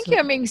 I think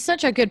you're making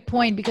such a good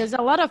point, because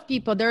a lot of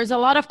people, there's a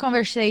lot of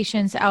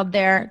conversations out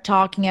there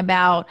talking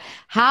about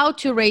how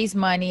to raise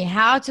money,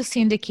 how to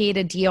syndicate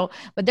a deal,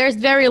 but there's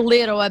very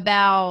little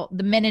about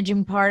the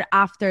managing part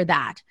after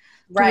that.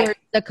 Right. Towards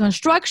the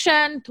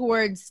construction,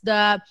 towards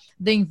the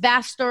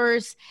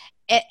investors.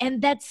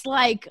 And that's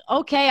like,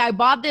 okay, I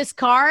bought this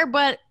car,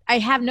 but I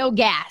have no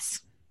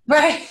gas.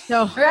 Right.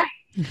 So, right.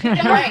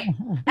 Right.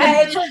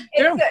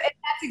 And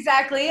that's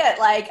exactly it.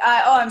 Like,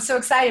 I'm so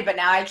excited, but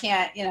now I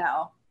can't,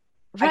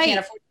 I can't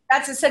afford.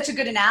 That's such a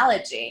good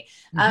analogy.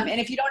 And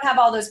if you don't have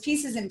all those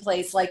pieces in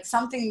place, like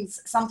something's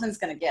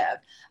going to give.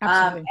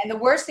 And the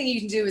worst thing you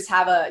can do is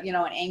have an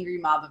angry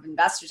mob of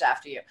investors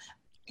after you.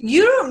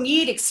 You don't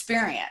need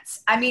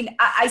experience. I mean,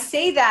 I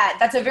say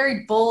that's a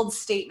very bold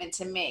statement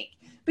to make,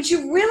 but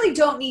you really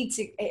don't need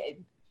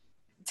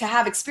to to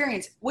have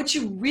experience. What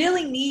you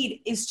really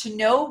need is to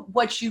know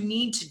what you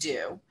need to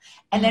do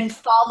and then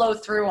follow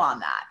through on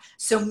that.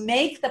 So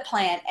make the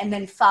plan and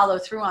then follow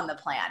through on the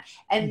plan,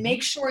 and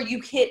make sure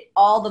you hit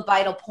all the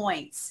vital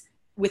points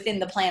within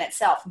the plan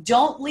itself.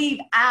 Don't leave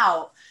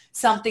out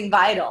something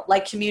vital,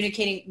 like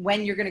communicating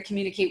when you're going to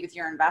communicate with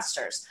your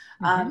investors.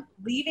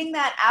 Leaving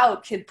that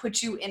out could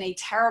put you in a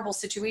terrible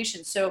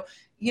situation. So,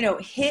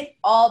 hit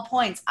all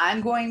points. I'm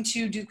going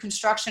to do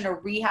construction or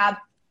rehab.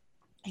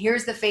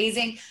 Here's the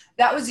phasing.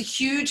 That was a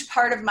huge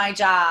part of my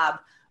job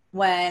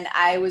when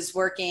I was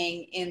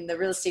working in the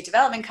real estate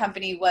development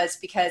company, was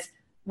because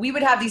we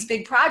would have these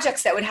big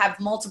projects that would have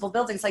multiple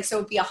buildings. Like, so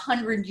it would be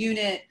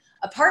 100-unit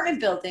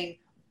apartment building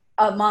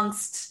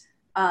amongst,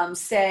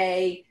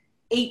 say,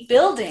 8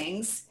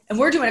 buildings, and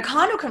we're doing a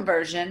condo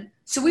conversion.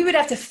 So we would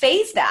have to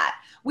phase that.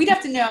 We'd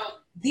have to know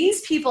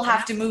these people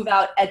have to move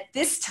out at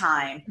this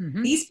time.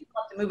 These people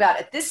have to move out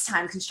at this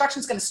time.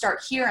 Construction's going to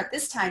start here at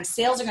this time.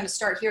 Sales are going to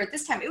start here at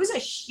this time. It was a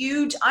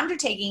huge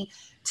undertaking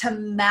to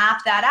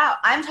map that out.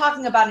 I'm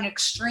talking about an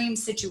extreme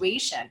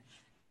situation,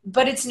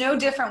 but it's no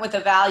different with a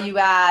value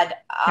add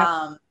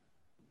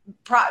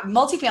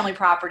multifamily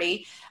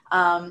property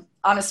on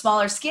a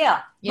smaller scale.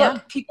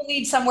 Look, people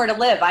need somewhere to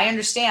live. I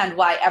understand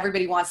why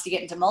everybody wants to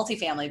get into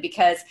multifamily,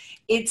 because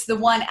it's the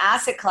one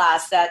asset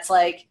class that's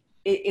like,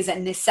 it is a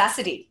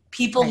necessity.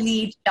 People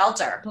need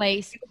shelter.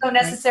 People don't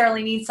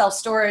necessarily need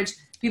self-storage.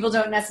 People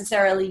don't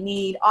necessarily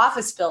need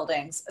office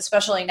buildings,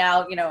 especially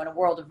now, in a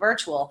world of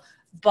virtual,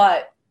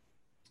 but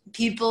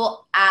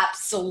people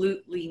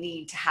absolutely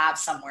need to have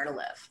somewhere to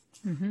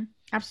live.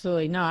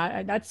 Absolutely.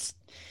 No, that's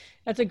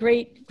a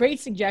great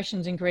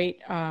suggestions and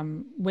great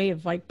way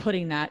of like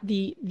putting that.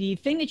 The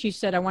thing that you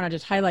said I want to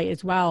just highlight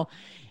as well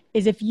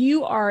is, if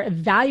you are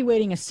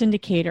evaluating a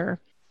syndicator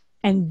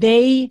and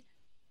they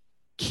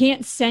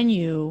can't send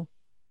you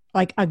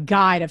like a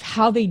guide of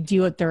how they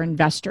deal with their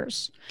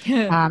investors.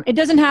 It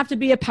doesn't have to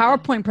be a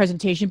PowerPoint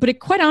presentation, but it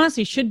quite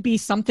honestly should be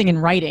something in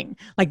writing.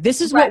 Like, this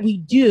is what we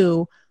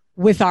do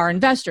with our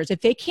investors.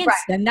 If they can't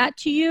send that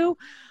to you,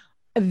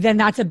 then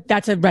that's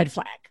a red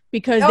flag,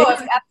 because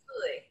absolutely.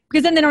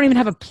 Because then they don't even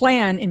have a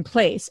plan in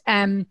place.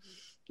 And,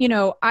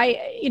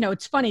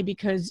 it's funny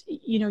because,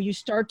 you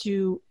start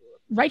to,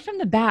 right from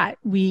the bat,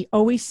 we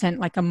always sent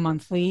like a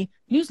monthly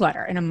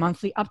newsletter and a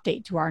monthly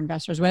update to our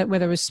investors,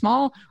 whether it was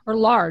small or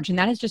large. And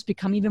that has just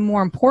become even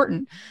more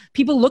important.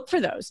 People look for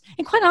those.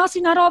 And quite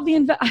honestly, not all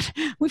of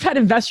we've had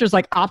investors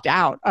like opt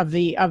out of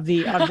the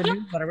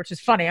newsletter, which is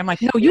funny. I'm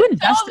like, no, you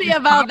invested. Tell me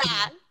about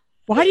that.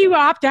 Why do you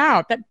opt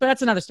out? But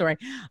that's another story.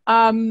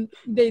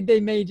 They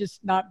may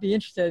just not be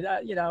interested,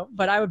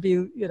 but I would be,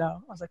 I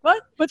was like,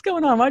 what's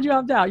going on? Why'd you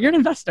opt out? You're an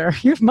investor.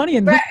 You have money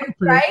in this.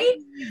 Right?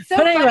 So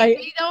but anyway,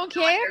 they don't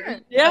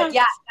care.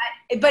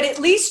 But at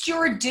least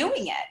you're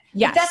doing it.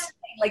 Yes. That's the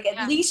thing. Like,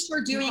 at least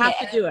you're doing you have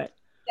to do it.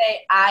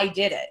 Say, I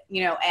did it,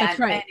 and, that's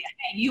right.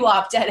 and you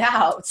opted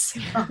out.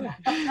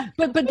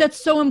 But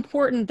that's so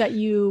important that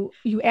you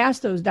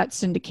ask that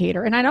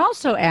syndicator. And I'd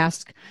also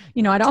ask,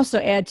 I'd also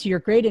add to your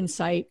great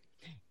insight,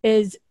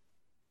 is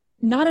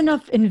not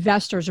enough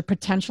investors or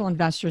potential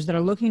investors that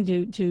are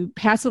looking to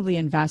passively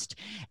invest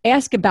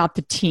ask about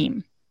the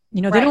team.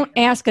 They don't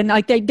ask, and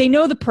like they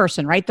know the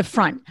person, right? The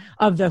front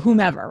of the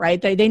whomever,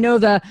 right? They know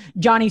the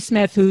Johnny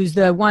Smith, who's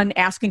the one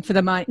asking for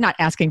the money, not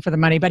asking for the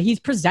money, but he's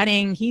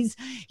presenting. He's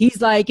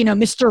like,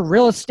 Mr.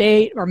 Real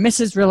Estate or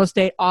Mrs. Real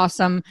Estate.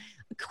 Awesome.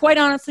 Quite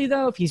honestly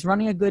though, if he's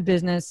running a good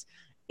business,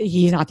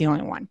 he's not the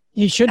only one.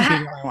 He shouldn't be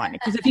the only one,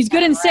 because if he's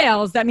good in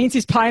sales, that means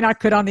he's probably not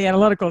good on the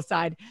analytical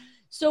side.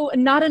 So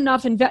not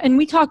enough, and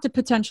we talk to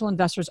potential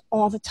investors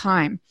all the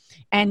time,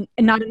 and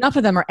not enough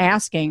of them are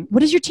asking, what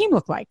does your team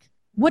look like?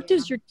 What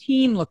does your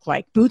team look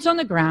like? Boots on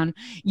the ground.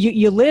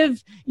 You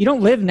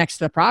don't live next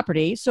to the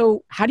property.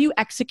 So how do you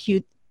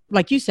execute,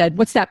 like you said,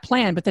 what's that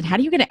plan? But then how are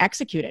you going to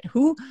execute it?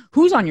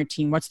 Who's on your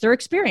team? What's their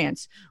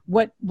experience?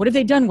 What have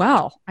they done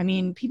well? I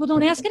mean, people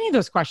don't ask any of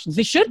those questions.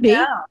 They should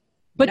be.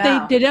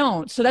 But they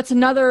don't. So that's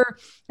another,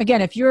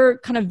 again, if you're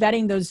kind of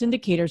vetting those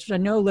indicators, which I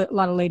know a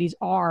lot of ladies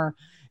are,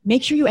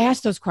 make sure you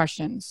ask those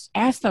questions.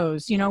 Ask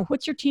those,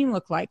 what's your team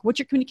look like? What's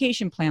your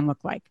communication plan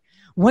look like?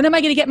 When am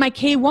I going to get my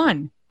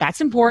K1? That's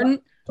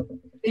important,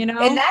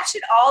 And that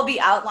should all be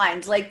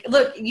outlined. Like,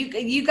 look,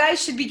 you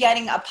guys should be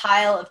getting a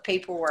pile of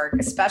paperwork,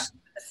 especially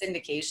with the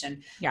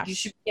syndication. Yes. You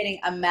should be getting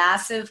a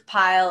massive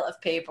pile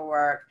of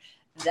paperwork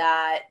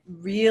that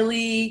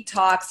really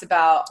talks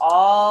about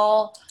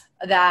all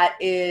that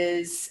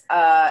is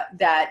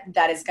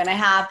that is going to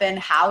happen,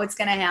 how it's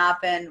going to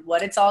happen,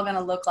 what it's all going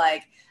to look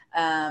like.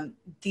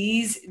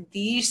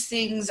 These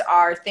things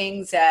are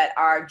things that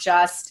are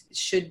just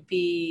should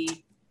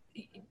be.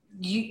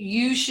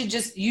 You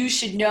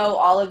should know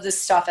all of this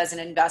stuff as an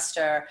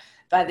investor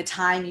by the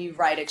time you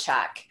write a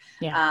check.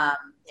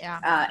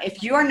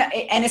 If you're not,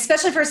 and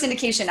especially for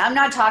syndication, I'm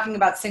not talking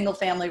about single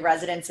family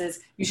residences.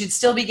 You should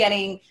still be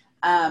getting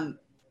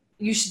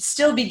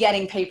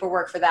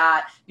paperwork for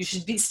that. You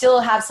should still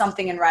have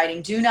something in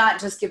writing. Do not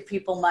just give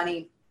people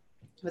money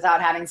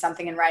without having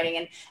something in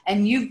writing.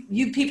 And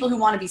you people who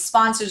want to be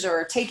sponsors or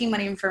are taking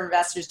money from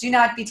investors, do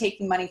not be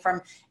taking money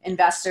from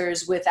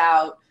investors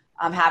without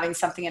having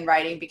something in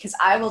writing, because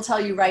I will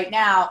tell you right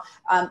now,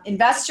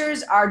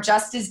 investors are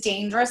just as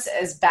dangerous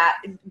as bad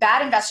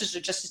investors are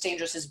just as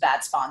dangerous as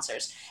bad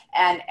sponsors.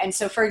 And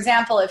so, for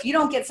example, if you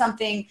don't get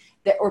something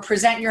that, or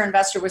present your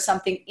investor with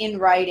something in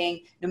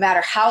writing, no matter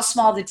how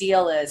small the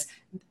deal is,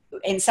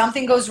 and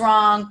something goes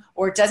wrong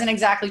or it doesn't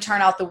exactly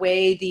turn out the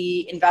way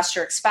the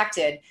investor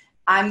expected,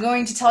 I'm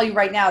going to tell you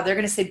right now, they're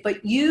going to say,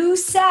 but you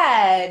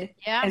said,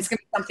 and it's going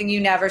to be something you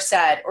never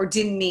said or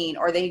didn't mean,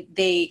 or they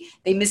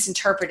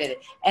misinterpreted it.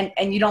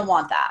 And you don't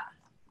want that.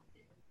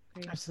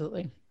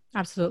 Absolutely.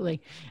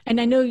 Absolutely. And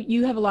I know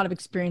you have a lot of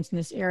experience in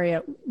this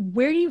area.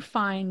 Where do you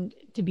find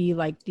to be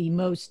like the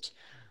most,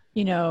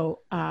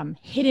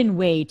 hidden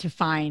way to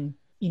find,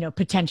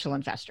 potential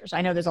investors?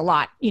 I know there's a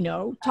lot,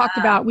 talked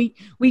about, we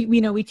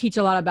teach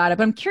a lot about it,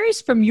 but I'm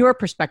curious from your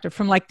perspective,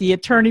 from like the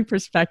attorney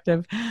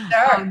perspective,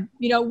 Sure.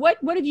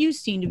 What have you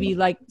seen to be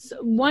like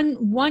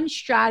one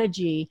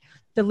strategy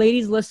the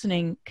ladies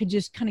listening could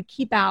just kind of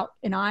keep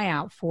an eye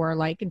out for,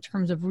 like in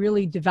terms of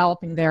really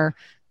developing their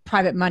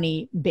private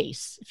money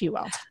base, if you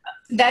will?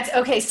 That's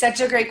okay. Such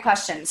a great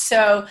question.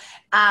 So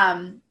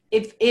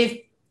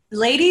if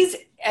ladies,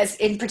 as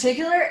in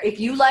particular, if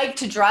you like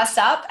to dress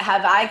up,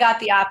 have I got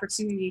the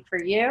opportunity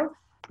for you?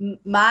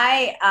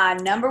 My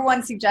number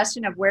one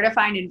suggestion of where to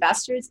find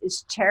investors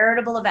is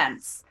charitable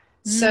events.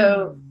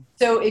 So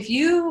if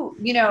you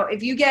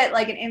get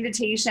like an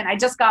invitation, I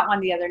just got one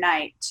the other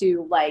night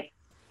to like,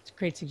 it's a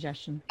great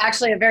suggestion.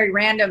 Actually a very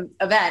random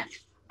event,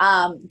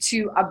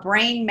 to a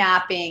brain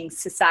mapping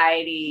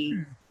society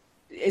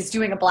is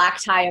doing a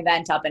black tie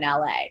event up in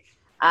LA.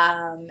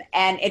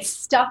 And it's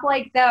stuff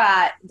like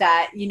that,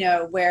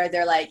 where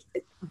they're like,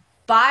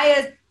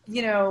 buy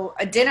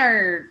a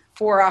dinner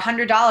for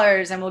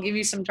 $100 and we'll give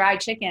you some dried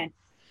chicken.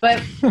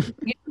 But you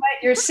know what?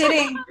 You're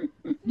sitting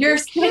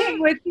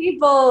with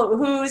people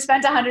who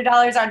spent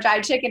 $100 on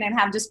dried chicken and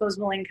have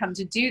disposable income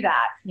to do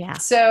that. Yeah.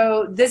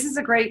 So this is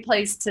a great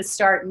place to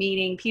start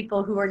meeting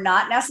people who are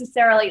not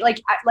necessarily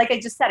like I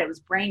just said, it was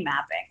a brain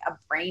mapping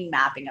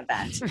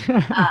event.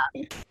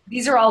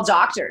 These are all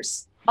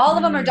doctors. All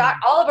of them are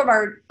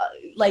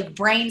like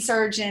brain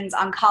surgeons,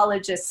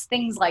 oncologists,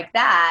 things like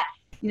that,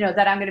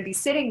 that I'm going to be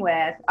sitting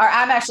with, or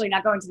I'm actually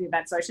not going to the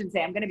event, so I shouldn't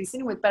say I'm going to be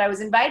sitting with, but I was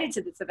invited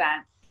to this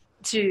event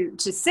to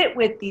sit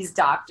with these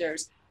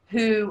doctors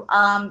who,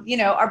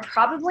 are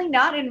probably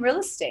not in real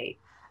estate.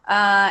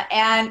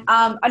 I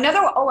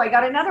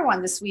got another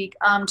one this week,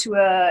 to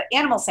a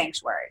animal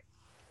sanctuary.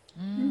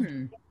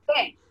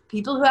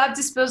 People who have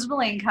disposable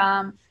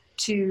income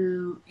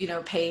to,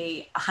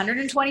 pay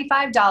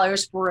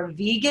 $125 for a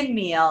vegan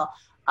meal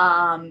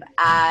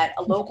at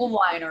a local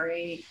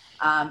winery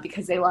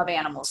because they love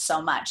animals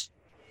so much,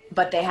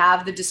 but they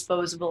have the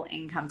disposable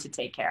income to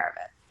take care of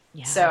it.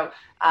 Yeah. So,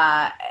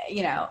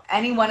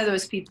 any one of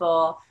those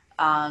people,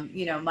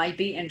 might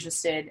be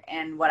interested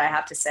in what I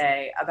have to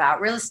say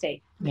about real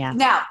estate. Yeah.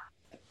 Now,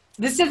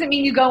 this doesn't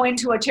mean you go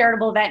into a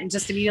charitable event and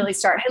just immediately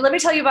start, hey, let me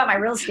tell you about my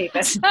real estate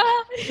business.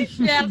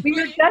 Yeah,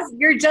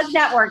 you're just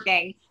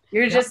networking.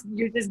 You're just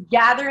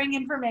gathering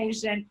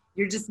information.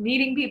 You're just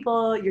meeting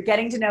people. You're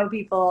getting to know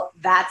people.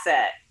 That's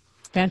it.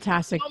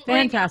 Fantastic. Don't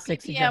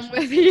Fantastic bring a PPM suggestion.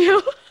 with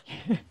you.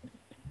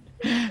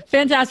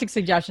 Fantastic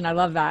suggestion. I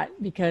love that,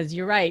 because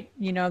you're right.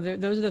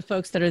 Those are the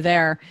folks that are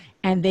there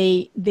and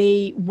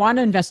they want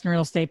to invest in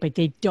real estate, but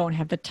they don't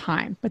have the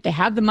time, but they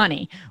have the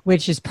money,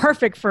 which is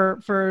perfect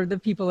for the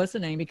people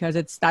listening, because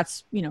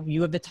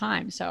you have the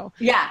time. So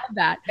yeah,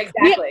 that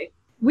exactly.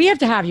 We have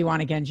to have you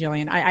on again,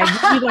 Jillian.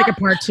 I need like a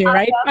part 2,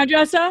 right,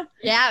 Andressa?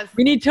 Yes.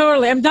 We need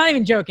totally. I'm not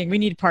even joking. We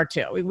need part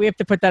 2. We have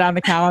to put that on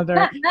the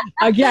calendar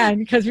again,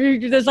 because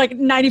there's like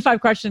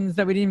 95 questions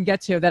that we didn't even get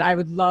to that I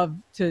would love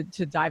to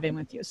dive in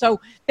with you. So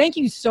thank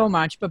you so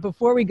much. But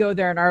before we go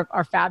there in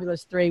our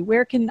fabulous 3,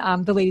 where can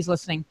the ladies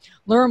listening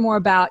learn more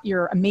about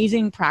your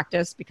amazing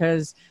practice?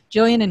 Because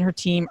Jillian and her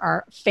team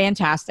are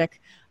fantastic.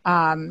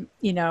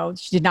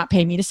 She did not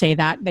pay me to say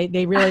that.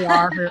 They really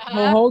are her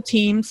whole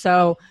team.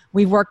 So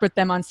we've worked with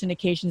them on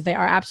syndications. They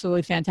are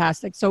absolutely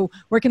fantastic. So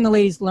where can the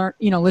ladies learn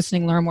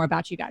more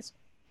about you guys?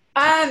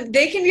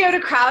 They can go to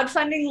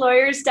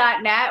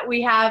crowdfundinglawyers.net.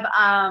 We have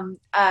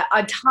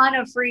a ton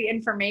of free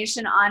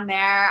information on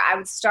there. I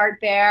would start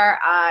there.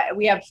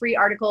 We have free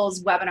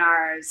articles,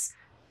 webinars,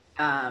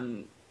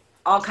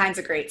 all kinds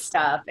of great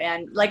stuff.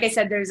 And like I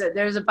said,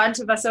 there's a bunch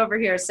of us over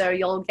here, so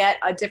you'll get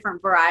a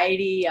different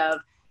variety of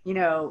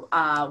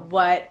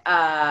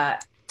a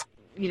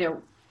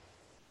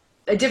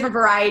different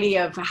variety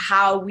of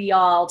how we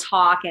all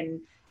talk,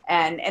 and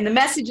the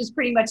message is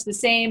pretty much the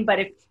same. But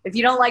if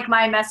you don't like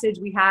my message,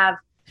 we have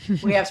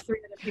 3 other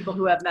people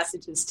who have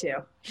messages too.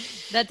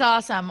 That's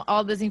awesome.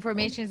 All this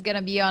information is going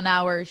to be on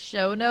our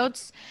show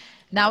notes.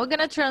 Now we're going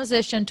to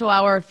transition to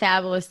our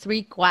fabulous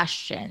 3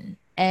 question.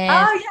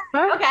 And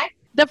okay.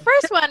 The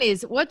first one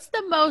is, what's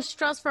the most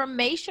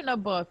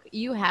transformational book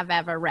you have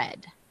ever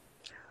read?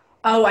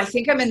 Oh, I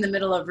think I'm in the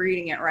middle of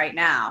reading it right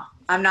now.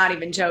 I'm not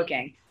even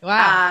joking.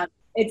 Wow.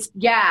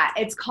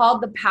 It's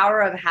called The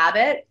Power of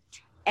Habit.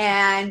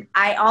 And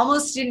I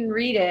almost didn't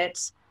read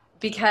it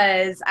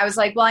because I was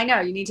like, well, I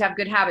know you need to have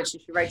good habits. You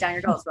should write down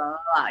your goals, blah,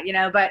 blah,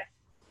 blah, but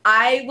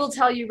I will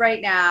tell you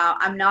right now,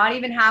 I'm not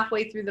even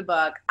halfway through the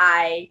book.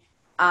 I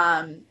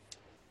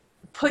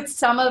took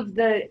some of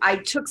the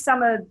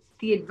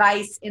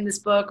advice in this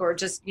book, or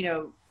just,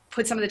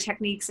 put some of the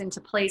techniques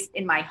into place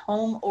in my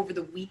home over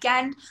the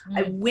weekend.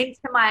 I went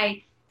to my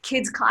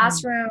kids'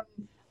 classroom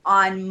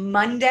on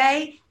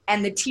Monday,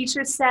 and the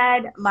teacher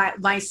said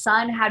my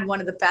son had one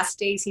of the best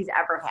days he's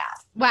ever had.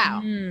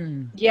 Wow.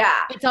 Yeah.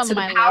 It's on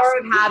my power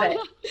list. of habit.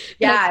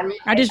 Yeah.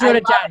 I just wrote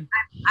it down.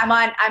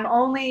 I'm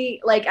only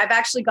like, I've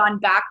actually gone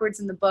backwards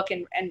in the book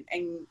and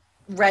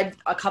read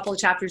a couple of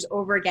chapters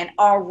over again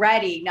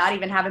already, not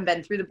even having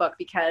been through the book,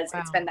 because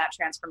it's been that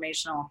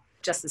transformational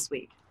just this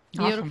week.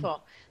 Beautiful.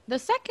 Awesome. The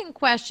second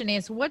question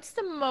is, what's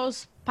the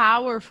most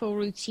powerful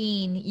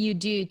routine you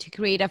do to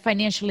create a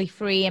financially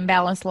free and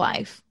balanced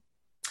life?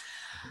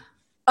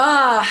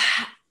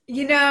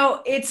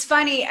 It's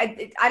funny.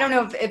 I don't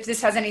know if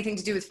this has anything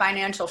to do with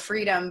financial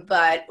freedom,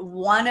 but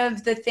one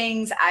of the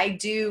things I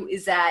do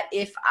is that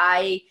if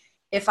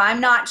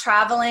I'm not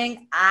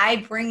traveling,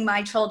 I bring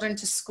my children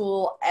to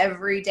school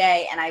every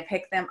day, and I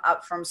pick them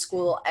up from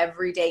school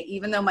every day.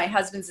 Even though my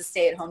husband's a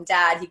stay-at-home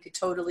dad, he could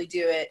totally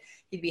do it.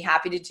 He'd be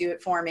happy to do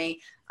it for me.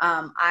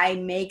 I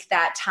make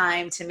that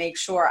time to make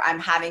sure I'm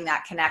having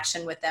that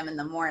connection with them in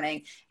the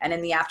morning and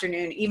in the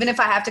afternoon. Even if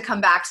I have to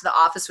come back to the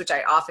office, which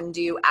I often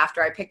do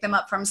after I pick them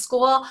up from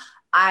school,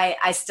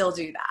 I still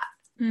do that.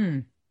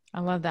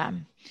 I love that.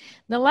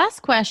 The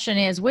last question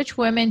is, which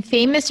women,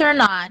 famous or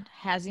not,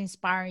 has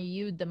inspired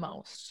you the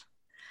most?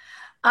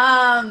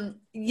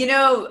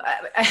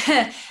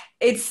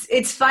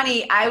 It's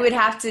funny. I would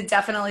have to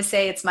definitely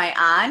say it's my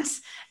aunt.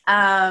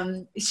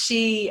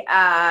 She's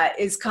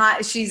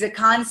a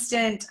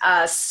constant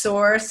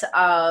source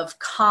of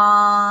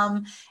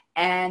calm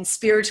and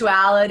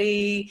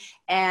spirituality,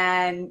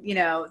 and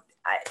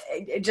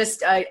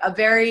just a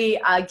very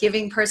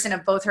giving person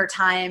of both her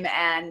time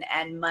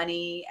and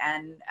money,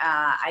 and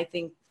I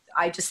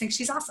just think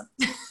she's awesome.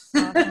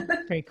 Awesome.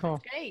 Very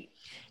cool. Great.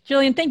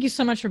 Jillian, thank you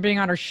so much for being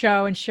on our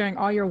show and sharing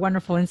all your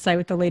wonderful insight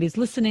with the ladies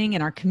listening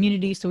and our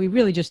community. So we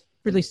really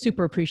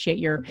super appreciate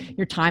your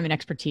time and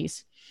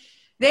expertise.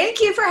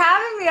 Thank you for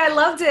having me. I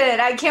loved it.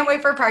 I can't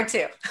wait for part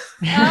 2.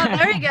 Oh,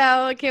 there you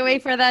go. Can't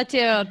wait for that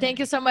too. Thank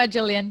you so much,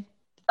 Jillian.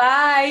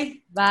 Bye.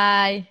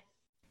 Bye.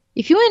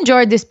 If you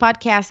enjoyed this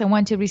podcast and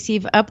want to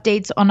receive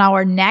updates on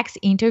our next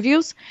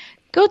interviews,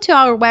 go to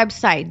our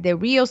website,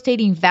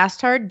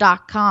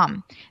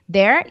 therealestateinvestor.com.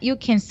 There, you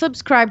can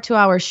subscribe to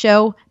our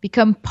show,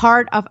 become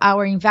part of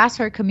our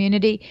investor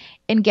community,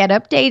 and get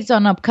updates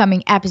on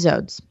upcoming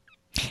episodes.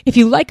 If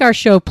you like our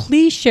show,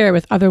 please share it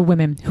with other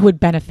women who would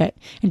benefit.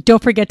 And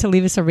don't forget to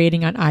leave us a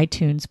rating on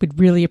iTunes. We'd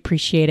really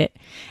appreciate it.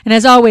 And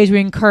as always,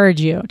 we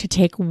encourage you to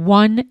take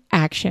one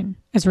action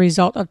as a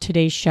result of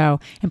today's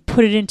show and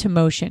put it into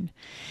motion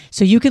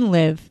so you can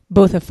live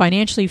both a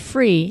financially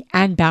free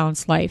and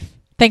balanced life.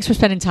 Thanks for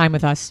spending time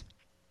with us.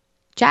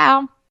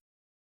 Ciao.